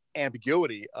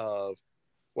 ambiguity of,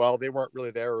 well, they weren't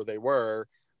really there or they were,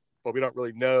 but we don't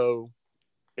really know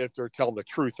if they're telling the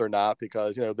truth or not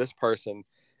because, this person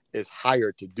is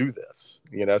hired to do this,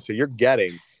 so you're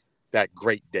getting that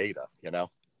great data.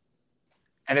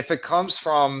 and if it comes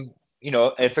from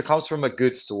if it comes from a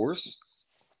good source,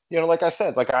 like I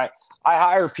said, like I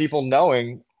hire people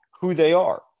knowing who they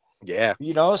are, Yeah.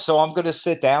 so I'm going to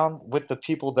sit down with the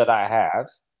people that I have,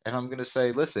 and I'm going to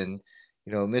say, listen,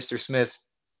 Mr. Smith,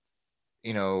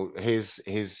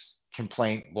 his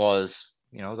complaint was,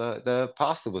 the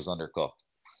pasta was undercooked.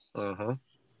 Uh-huh.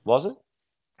 Was it?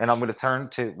 And I'm going to turn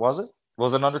to, was it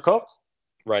undercooked?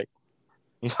 Right.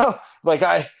 Like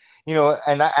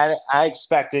and I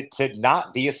expect it to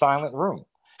not be a silent room.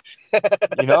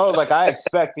 Like I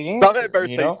expect the Somebody answer. better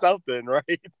say something,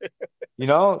 right? You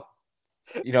know,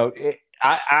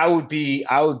 I would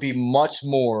be much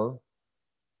more.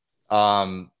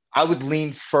 I would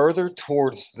lean further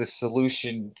towards the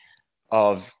solution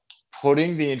of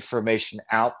putting the information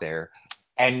out there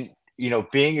and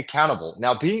being accountable.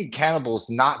 Now, being accountable is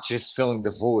not just filling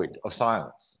the void of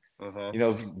silence. Uh-huh.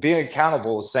 Being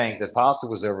accountable is saying that pasta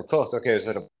was overcooked. Okay, is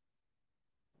it a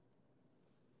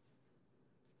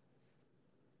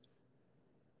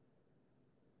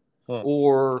Huh.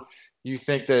 or you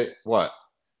think that what?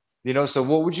 So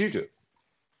what would you do?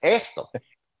 Ask them.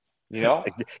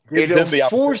 Give them the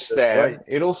opportunity right.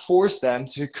 It'll force them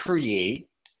to create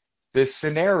this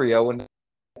scenario and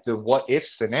the what if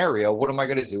scenario. What am I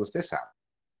going to do if this happens?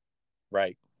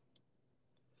 Right.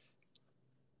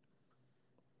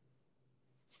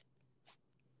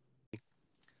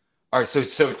 All right,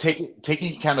 so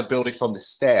taking accountability from the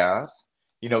staff,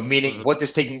 meaning Mhm. what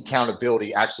does taking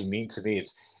accountability actually mean to me?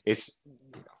 It's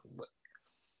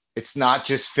it's not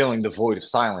just filling the void of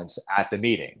silence at the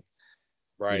meeting.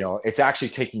 Right. It's actually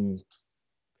taking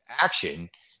action,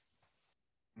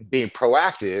 being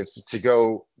proactive to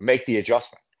go make the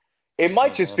adjustment. It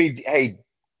might just Uh-huh. be, hey,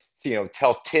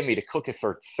 tell Timmy to cook it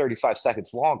for 35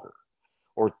 seconds longer,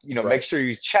 or make Right. sure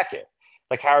you check it.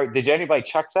 Like, how did anybody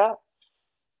check that?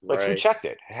 Like, who Right. checked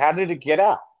it? How did it get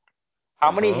out?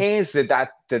 How many Uh-huh. hands did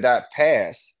that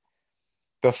pass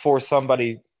before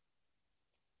somebody?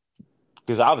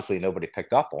 Because obviously nobody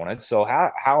picked up on it. So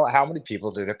how many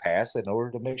people did it pass in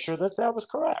order to make sure that that was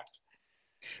correct?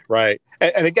 Right.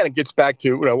 And again, it gets back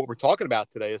to what we're talking about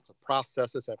today is the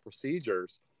processes and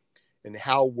procedures and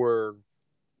how we're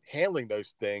handling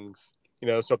those things.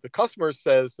 So if the customer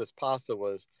says this pasta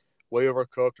was way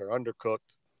overcooked or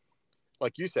undercooked,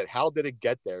 like you said, how did it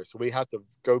get there? So we have to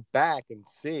go back and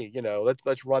see.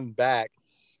 Let's run back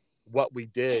what we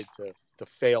did to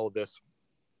fail this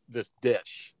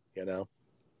dish.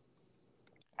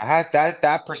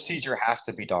 That procedure has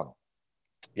to be done.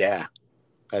 Yeah,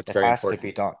 that's It very has to be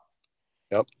important. done.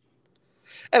 Yep.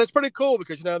 And it's pretty cool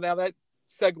because now that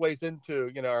segues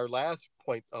into our last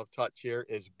point of touch here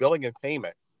is billing and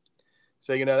payment.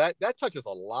 So that touches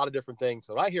a lot of different things.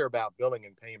 So when I hear about billing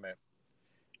and payment,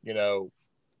 you know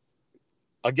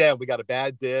again, we got a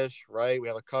bad dish, right? We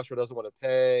have a customer who doesn't want to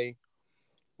pay.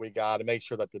 We got to make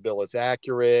sure that the bill is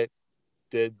accurate.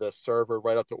 Did the server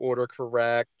write up the order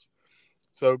correct?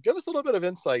 So give us a little bit of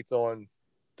insights on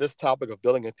this topic of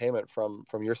billing and payment from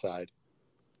your side.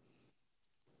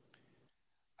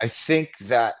 I think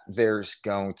that there's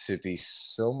going to be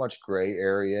so much gray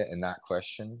area in that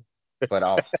question, but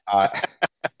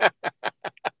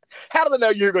How did I know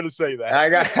you were going to say that? I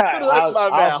got Put it right from my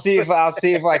mouth. I'll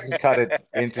see if I can cut it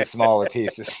into smaller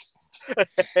pieces. All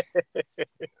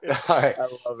right. I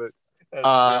love it.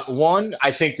 That's great. One,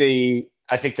 I think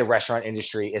the restaurant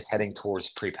industry is heading towards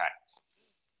prepay.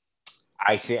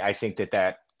 I think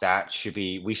that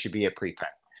we should be a prepay.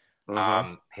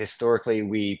 Mm-hmm. Historically,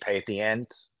 we pay at the end,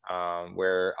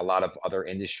 where a lot of other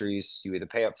industries, you either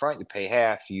pay up front, you pay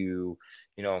half.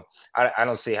 I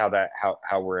don't see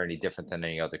how we're any different than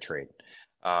any other trade.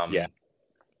 Yeah. Um,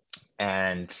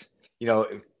 and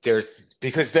there's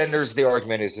because then there's the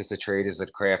argument: is this a trade? Is it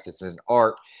a craft? Is it an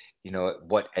art?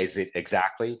 What is it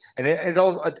exactly? And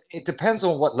it depends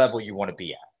on what level you want to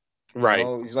be at. Right.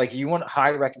 It's like you want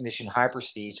high recognition, high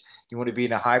prestige. You want to be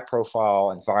in a high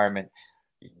profile environment.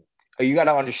 You got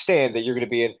to understand that you're going to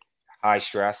be in high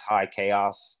stress, high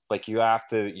chaos. Like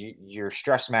your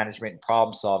stress management and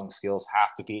problem solving skills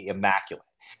have to be immaculate.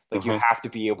 Like you Mm-hmm. have to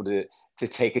be able to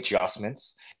take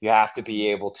adjustments. You have to be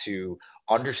able to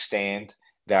understand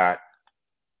that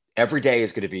every day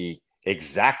is going to be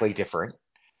exactly different,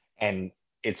 and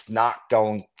it's not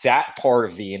going. That part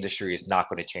of the industry is not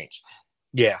going to change.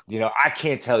 Yeah. I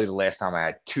can't tell you the last time I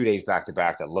had 2 days back to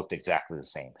back that looked exactly the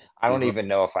same. I don't Mm-hmm. even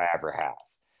know if I ever have.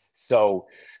 So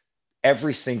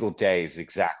every single day is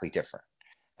exactly different.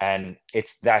 And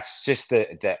that's just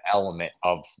the element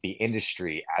of the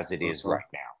industry as it is Mm-hmm. right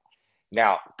now.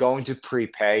 Now, going to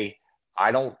prepay,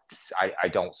 I don't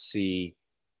see,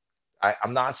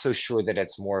 I'm not so sure that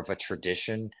it's more of a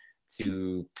tradition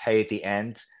to pay at the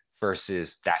end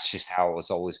versus that's just how it was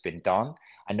always been done.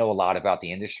 I know a lot about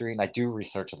the industry, and I do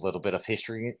research a little bit of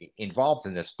history involved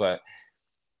in this, but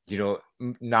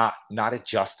not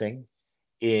adjusting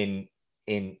in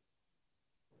in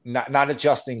not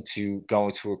adjusting to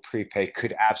going to a prepay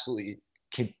could absolutely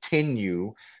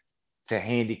continue to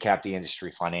handicap the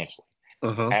industry financially.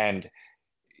 Mm-hmm. And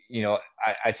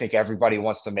I think everybody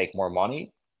wants to make more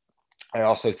money. I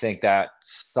also think that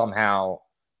somehow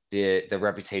the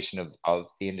reputation of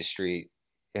the industry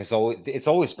it's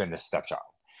always been the stepchild.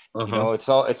 Mm-hmm.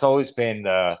 It's always been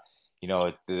the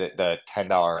 $10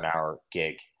 an hour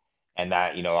gig, and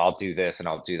that I'll do this and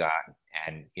I'll do that,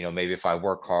 and maybe if I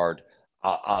work hard,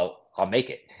 I'll make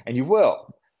it, and you will.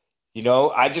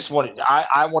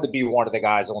 I want to be one of the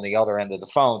guys on the other end of the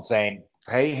phone saying,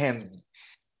 pay him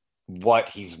what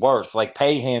he's worth. Like,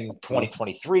 pay him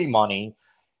 2023 money.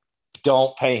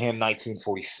 Don't pay him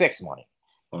 1946 money.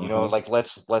 Mm-hmm. Like,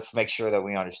 let's make sure that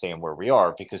we understand where we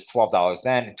are, because $12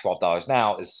 then and $12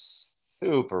 now is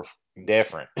super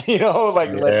different. Like,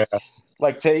 Yeah.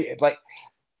 like take like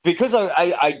because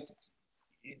I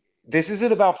this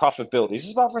isn't about profitability. This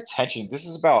is about retention. This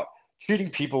is about treating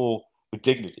people with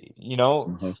dignity.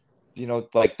 Mm-hmm.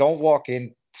 Like, don't walk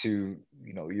into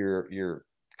your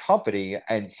company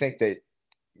and think that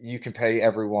you can pay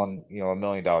everyone $1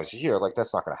 million a year. Like,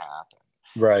 that's not going to happen.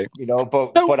 Right.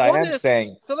 But So but I what am if?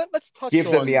 saying, So let's touch give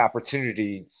them the on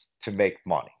opportunity to make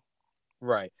money.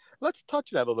 right. Let's touch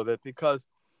that a little bit, because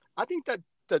I think that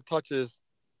touches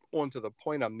onto the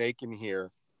point I'm making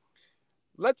here.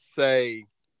 Let's say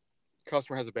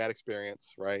customer has a bad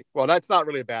experience, right? Well, that's not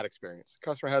really a bad experience.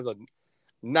 Customer has a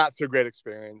not so great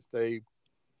experience. The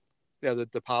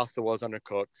pasta was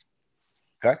undercooked,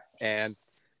 Okay. and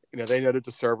they noted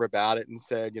the server about it and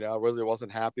said, I really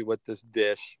wasn't happy with this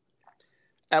dish.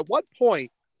 At what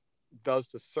point does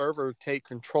the server take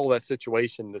control of that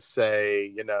situation to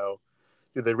say,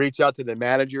 do they reach out to the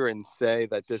manager and say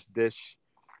that this dish,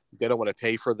 they don't want to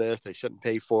pay for this, they shouldn't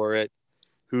pay for it,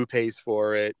 who pays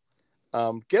for it?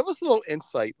 Give us a little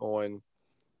insight on,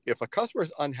 if a customer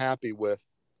is unhappy with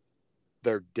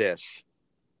their dish,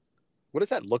 what does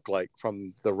that look like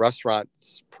from the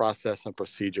restaurant's process and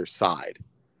procedure side?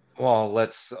 Well,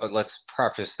 let's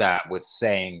preface that with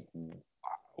saying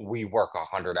we work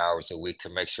 100 hours a week to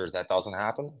make sure that doesn't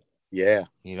happen. Yeah.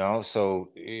 So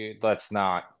let's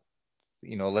not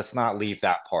leave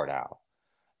that part out.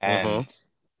 Mm-hmm.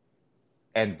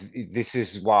 And this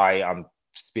is why I'm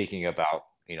speaking about,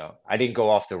 I didn't go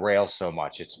off the rail so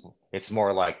much. It's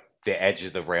more like the edge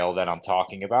of the rail that I'm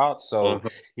talking about. So, Mm-hmm.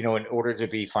 in order to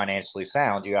be financially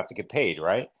sound, you have to get paid,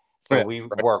 right? So Yeah. we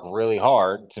Right. work really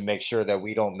hard to make sure that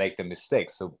we don't make the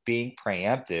mistakes. So being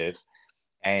preemptive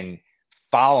and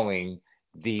following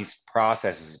these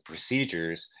processes and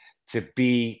procedures to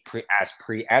be as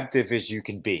preemptive as you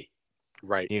can be.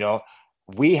 Right. You know,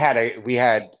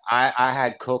 I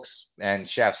had cooks and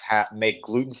chefs make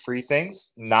gluten-free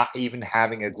things, not even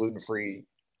having a gluten-free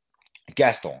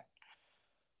guest on, Huh.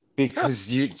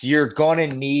 because you're gonna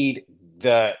need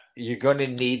the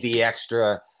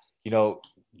extra, you know,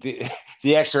 the,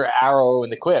 the extra arrow in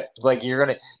the quip. Like, you're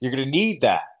gonna need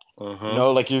that. Mm-hmm.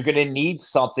 Like, you're gonna need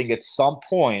something at some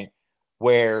point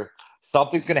where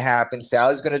something's gonna happen.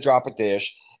 Sally's gonna drop a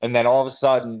dish, and then all of a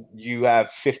sudden you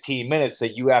have 15 minutes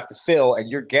that you have to fill, and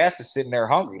your guest is sitting there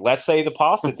hungry. Let's say the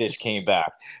pasta dish came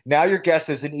back. Now your guest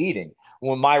isn't eating.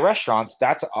 Well, in my restaurants,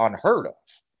 that's unheard of.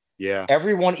 Yeah.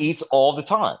 Everyone eats all the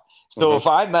time. So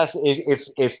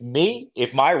Mm-hmm.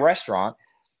 if my restaurant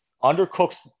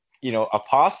undercooks, a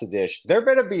pasta dish, there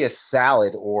better be a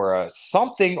salad or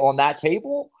something on that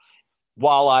table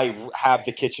while I have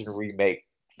the kitchen remake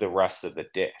the rest of the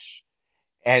dish.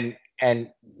 And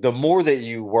the more that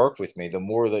you work with me, the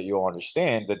more that you'll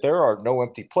understand that there are no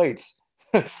empty plates.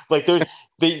 Like,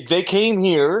 they came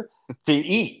here to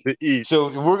eat. To eat. So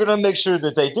we're gonna make sure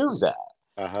that they do that,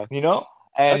 Uh-huh. you know?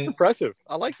 That's And impressive.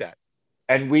 I like that.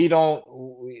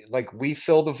 we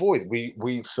fill the void.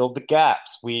 We fill the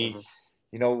gaps.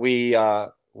 Mm-hmm.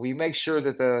 We make sure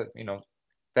that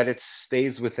that it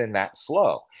stays within that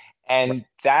flow. Right. And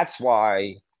that's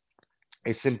why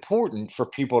it's important for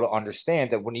people to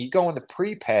understand that when you go into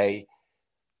prepay,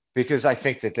 because I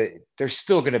think that there's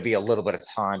still going to be a little bit of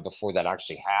time before that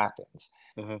actually happens.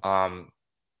 Mm-hmm. Um,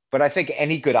 but I think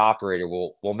any good operator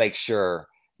will make sure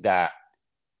that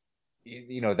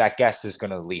that guest is going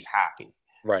to leave happy.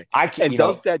 Right. I can, And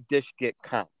does that dish get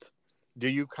comped? Do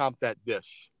you comp that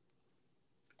dish?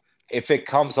 if it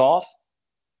comes off,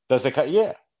 does it cut?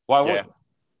 Yeah. Why Yeah. wouldn't?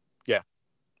 Yeah.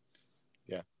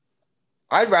 Yeah.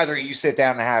 I'd rather you sit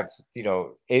down and have,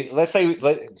 let's say,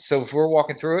 so if we're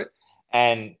walking through it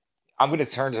and I'm going to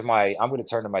turn to my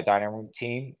dining room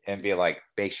team and be like,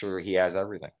 make sure he has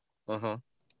everything, Uh-huh.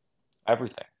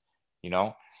 everything, you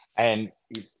know. And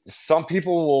some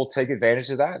people will take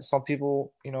advantage of that. Some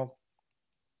people, but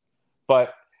Well,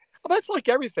 that's like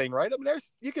everything, right? I mean,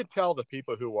 you can tell the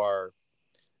people who are,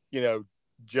 you know,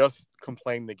 just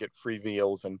complaining to get free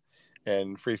meals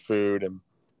and free food and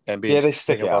yeah, being they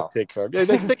stick thinking about out. take care. They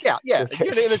stick out. Yeah, They you're in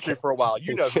the stick industry out. for a while.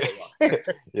 You know who they are.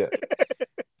 Yeah.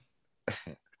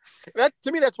 That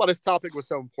to me, that's why this topic was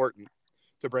so important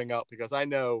to bring up because I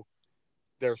know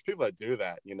there's people that do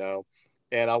that,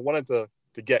 and I wanted to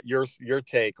get your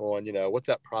take on, what's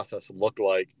that process look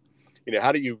like?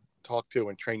 How do you talk to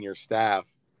and train your staff,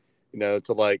 to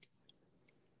like,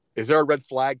 is there a red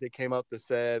flag that came up that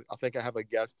said, I think I have a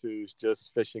guest who's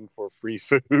just fishing for free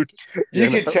food? You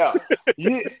can tell.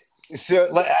 You so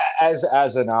like,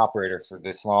 as an operator for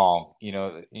this long,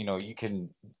 you can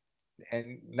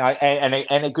and not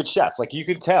and a good chef, like you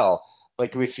can tell,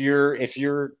 like if your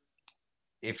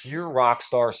rock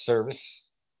star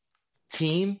service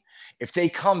team, if they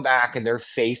come back and their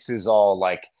face is all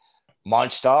like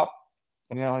munched up,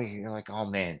 you're like, oh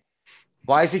man,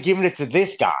 why is he giving it to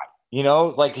this guy?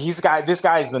 Like this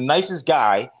guy is the nicest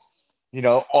guy,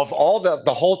 of all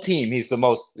the whole team. He's the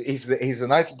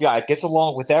nicest guy, gets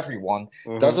along with everyone,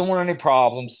 Mm-hmm. doesn't want any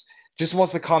problems, just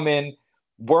wants to come in,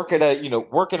 work in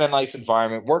a nice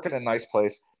environment, work in a nice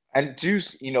place, and do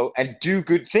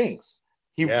good things.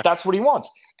 Yeah. That's what he wants.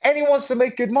 And he wants to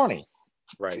make good money.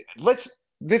 Right. Let's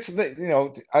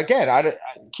again, I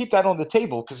keep that on the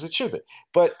table because it should be.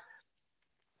 But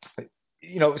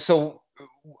so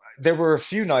there were a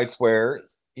few nights where,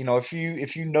 if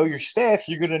you know your staff,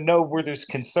 you're going to know where there's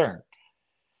concern.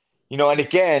 And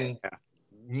again, Yeah.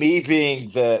 me being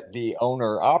the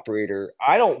owner operator,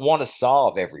 I don't want to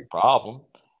solve every problem.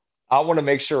 I want to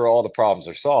make sure all the problems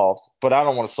are solved, but I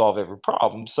don't want to solve every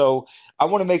problem. So I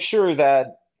want to make sure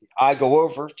that I go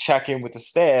over, check in with the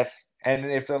staff, and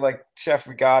if they're like, "Chef,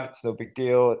 we got it. It's no big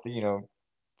deal."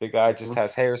 The guy just Mhm.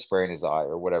 has hairspray in his eye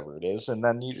or whatever it is, and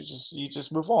then you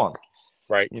just move on.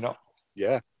 Right. You know.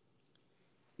 Yeah.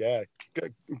 Yeah.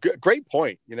 Great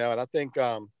point. And I think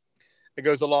it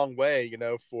goes a long way,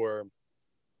 for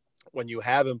when you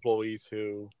have employees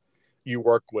who you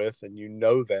work with and you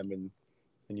know them and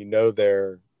you know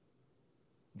their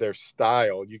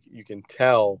style, you can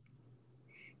tell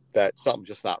that something's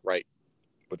just not right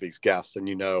with these guests, and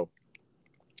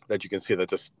that you can see that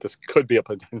this could be a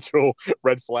potential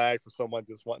red flag for someone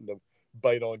just wanting to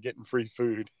bite on getting free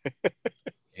food.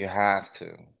 You have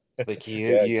to. Like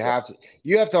Yeah, you have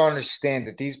to understand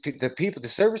that the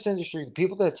service industry, the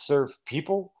people that serve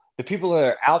people, the people that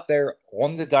are out there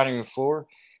on the dining room floor,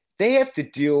 they have to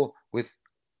deal with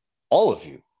all of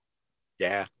you.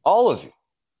 yeah. All of you.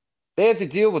 They have to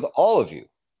deal with all of you.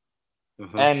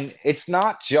 Hmm. And it's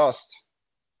not just,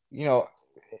 you know,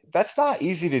 that's not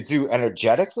easy to do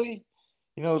energetically.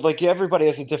 Like everybody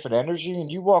has a different energy, and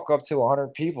you walk up to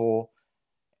 100 people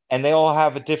and they all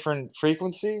have a different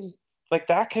frequency, like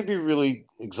that can be really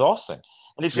exhausting.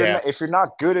 And Yeah, if you're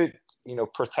not good at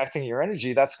protecting your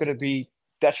energy, that's going to be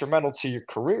detrimental to your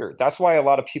career. That's why a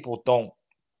lot of people don't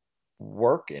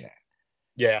work in it.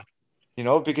 yeah,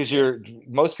 Because yeah,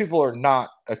 most people are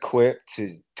not equipped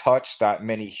to touch that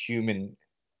many human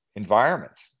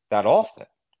environments that often.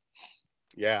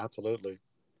 yeah. Absolutely.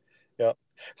 Yeah.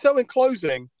 So in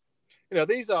closing,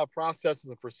 these processes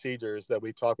and procedures that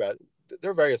we talk about,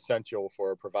 they're very essential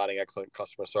for providing excellent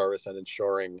customer service and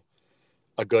ensuring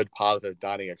a good, positive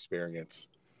dining experience.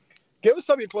 Give us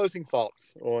some of your closing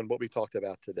thoughts on what we talked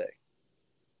about today.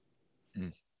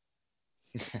 Mm.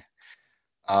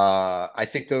 I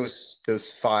think those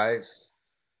five,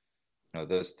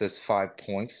 those 5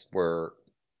 points were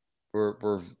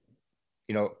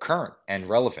current and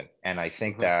relevant, and I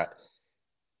think Hmm. that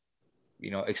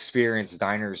experienced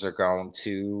diners are going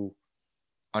to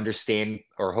understand,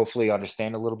 or hopefully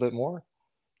understand a little bit more,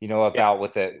 Yeah, about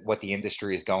what the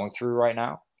industry is going through right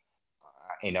now.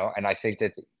 And I think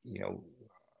that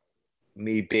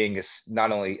me being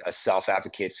not only a self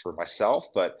advocate for myself,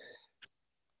 but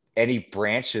any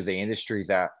branch of the industry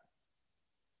that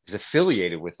is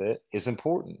affiliated with it is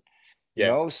important.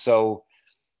 yeah, So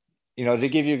to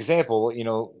give you an example,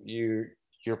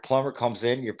 your plumber comes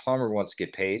in, your plumber wants to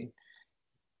get paid.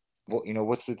 Well,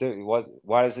 what's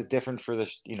why is it different for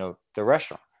the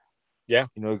restaurant? yeah,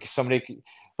 Somebody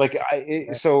like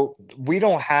so we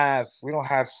don't have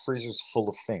freezers full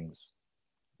of things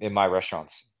in my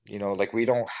restaurants. Like we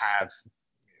don't have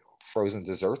frozen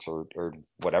desserts or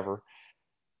whatever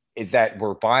that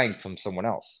we're buying from someone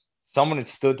else. Someone had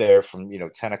stood there from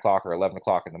 10 o'clock or 11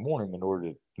 o'clock in the morning in order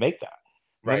to make that.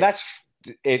 Right. that's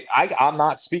it. I'm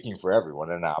not speaking for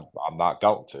everyone, and I'm not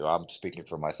going to. I'm speaking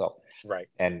for myself Right.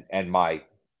 and my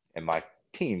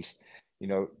teams,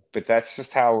 but that's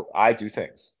just how I do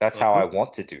things. That's how Hmm. I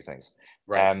want to do things.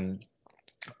 Right. And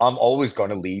I'm always going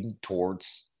to lean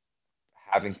towards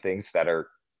having things that are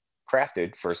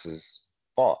crafted versus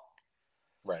bought.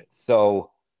 Right.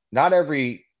 So not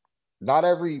every not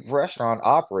every restaurant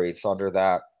operates under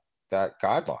that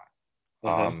guideline. Hmm.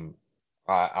 Um,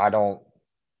 I don't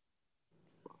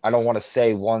want to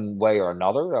say one way or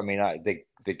another. I mean,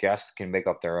 the guests can make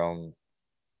up their own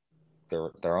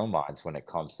minds when it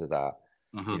comes to that,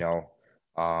 you Hmm. know.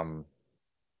 Um,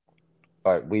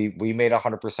 but we made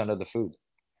 100% of the food,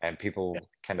 and Yeah. people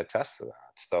can attest to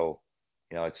that. So,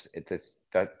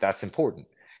 that's important.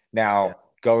 Yeah. Now,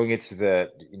 going into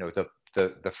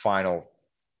the final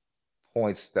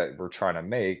points that we're trying to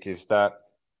make is that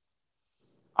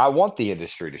I want the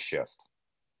industry to shift.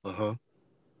 Hmm.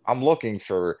 I'm looking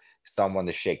for someone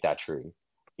to shake that tree.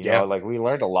 Yeah. Like we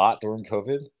learned a lot during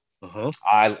COVID. Hmm.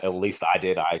 At least I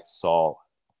did. I saw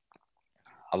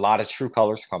a lot of true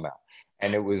colors come out,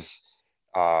 and it was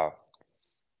uh,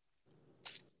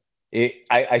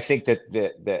 I think that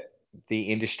the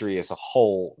industry as a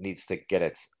whole needs to get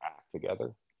its act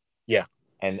together Yeah.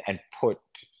 and put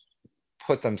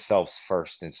themselves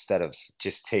first instead of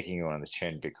just taking you on the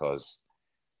chin because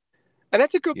And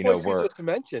that's a good point you we're just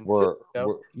mentioned too. we're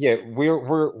we're yeah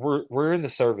we're in the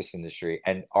service industry,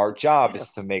 and our job Yeah.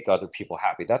 is to make other people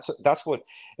happy. That's what,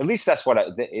 at least that's what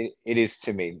it is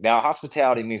to me. Now,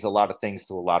 hospitality means a lot of things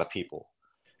to a lot of people.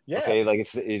 Yeah. Okay, like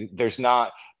there's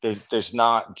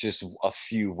not just a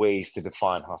few ways to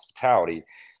define hospitality.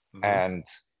 Hmm. And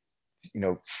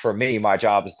for me, my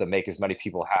job is to make as many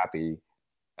people happy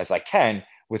as I can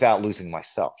without losing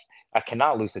myself. I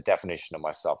cannot lose the definition of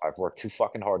myself. I've worked too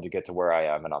fucking hard to get to where I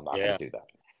am, and I'm not going Yeah. to do that.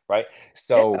 Right. Yeah.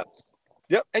 So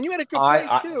Yep. And you had a good point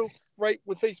I too, right?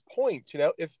 With these points,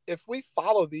 if we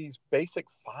follow these basic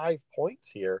 5 points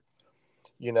here,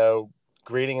 you know,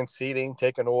 greeting and seating,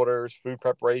 taking orders, food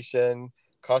preparation,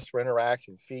 customer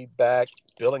interaction, feedback,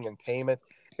 billing and payments.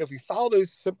 If we follow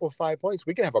those simple 5 points,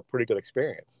 we can have a pretty good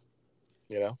experience,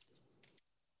 you know?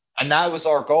 and that was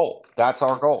our goal. That's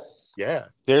our goal. Yeah.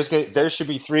 There should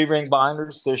be 3 ring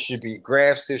binders. There should be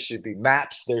graphs. There should be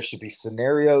maps. There should be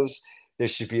scenarios. There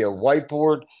should be a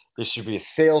whiteboard. There should be a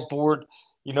sales board.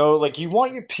 Like you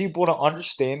want your people to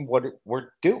understand what we're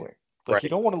doing. Like you Right.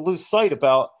 don't want to lose sight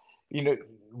about you know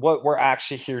what we're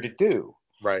actually here to do.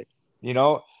 Right. You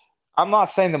know, I'm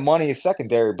not saying the money is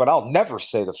secondary, but I'll never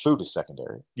say the food is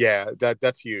secondary. Yeah.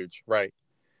 That's huge. Right.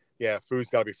 Yeah. Food's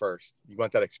got to be first. You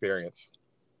want that experience.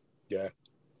 Yeah.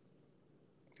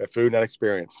 That food and that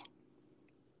experience.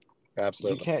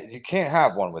 Absolutely. You can't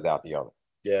have one without the other.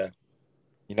 Yeah.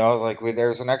 Like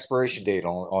there's an expiration date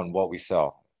on what we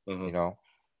sell. Hmm. You know,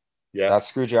 Yeah. that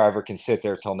screwdriver can sit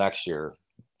there till next year.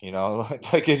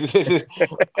 Like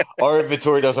our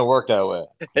inventory doesn't work that way.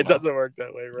 It doesn't work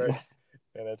that way. Right.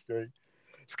 And that's great.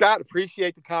 Scott,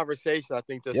 appreciate the conversation. I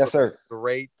think this Yes, was sir.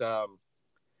 great.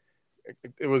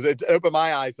 It opened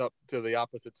my eyes up to the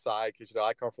opposite side because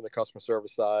I come from the customer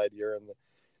service side. You're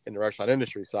in the restaurant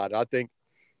industry side. And I think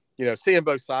seeing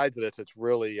both sides of this, it's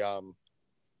really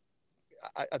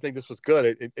I think this was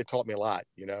good. It taught me a lot.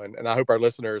 And I hope our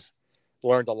listeners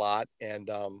learned a lot. And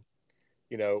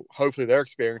hopefully their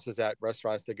experiences at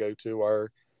restaurants they go to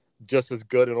are just as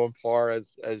good and on par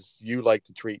as you like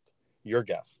to treat your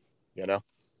guests.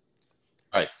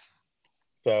 Right.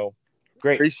 So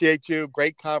Great. appreciate you.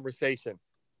 Great conversation.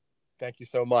 Thank you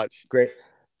so much. Great.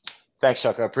 Thanks,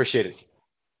 Chuck. I appreciate it.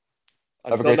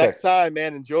 Have a Until great day. next time,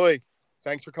 man, enjoy.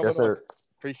 Thanks for Yes, coming on. sir.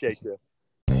 Appreciate you.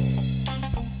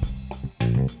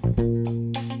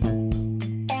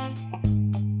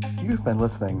 You've been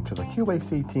listening to the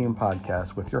QAC Team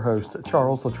Podcast with your host,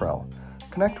 Charles Luttrell.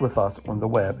 Connect with us on the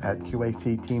web at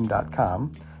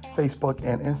qacteam.com, Facebook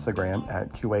and Instagram at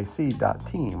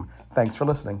qac.team. Thanks for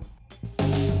listening.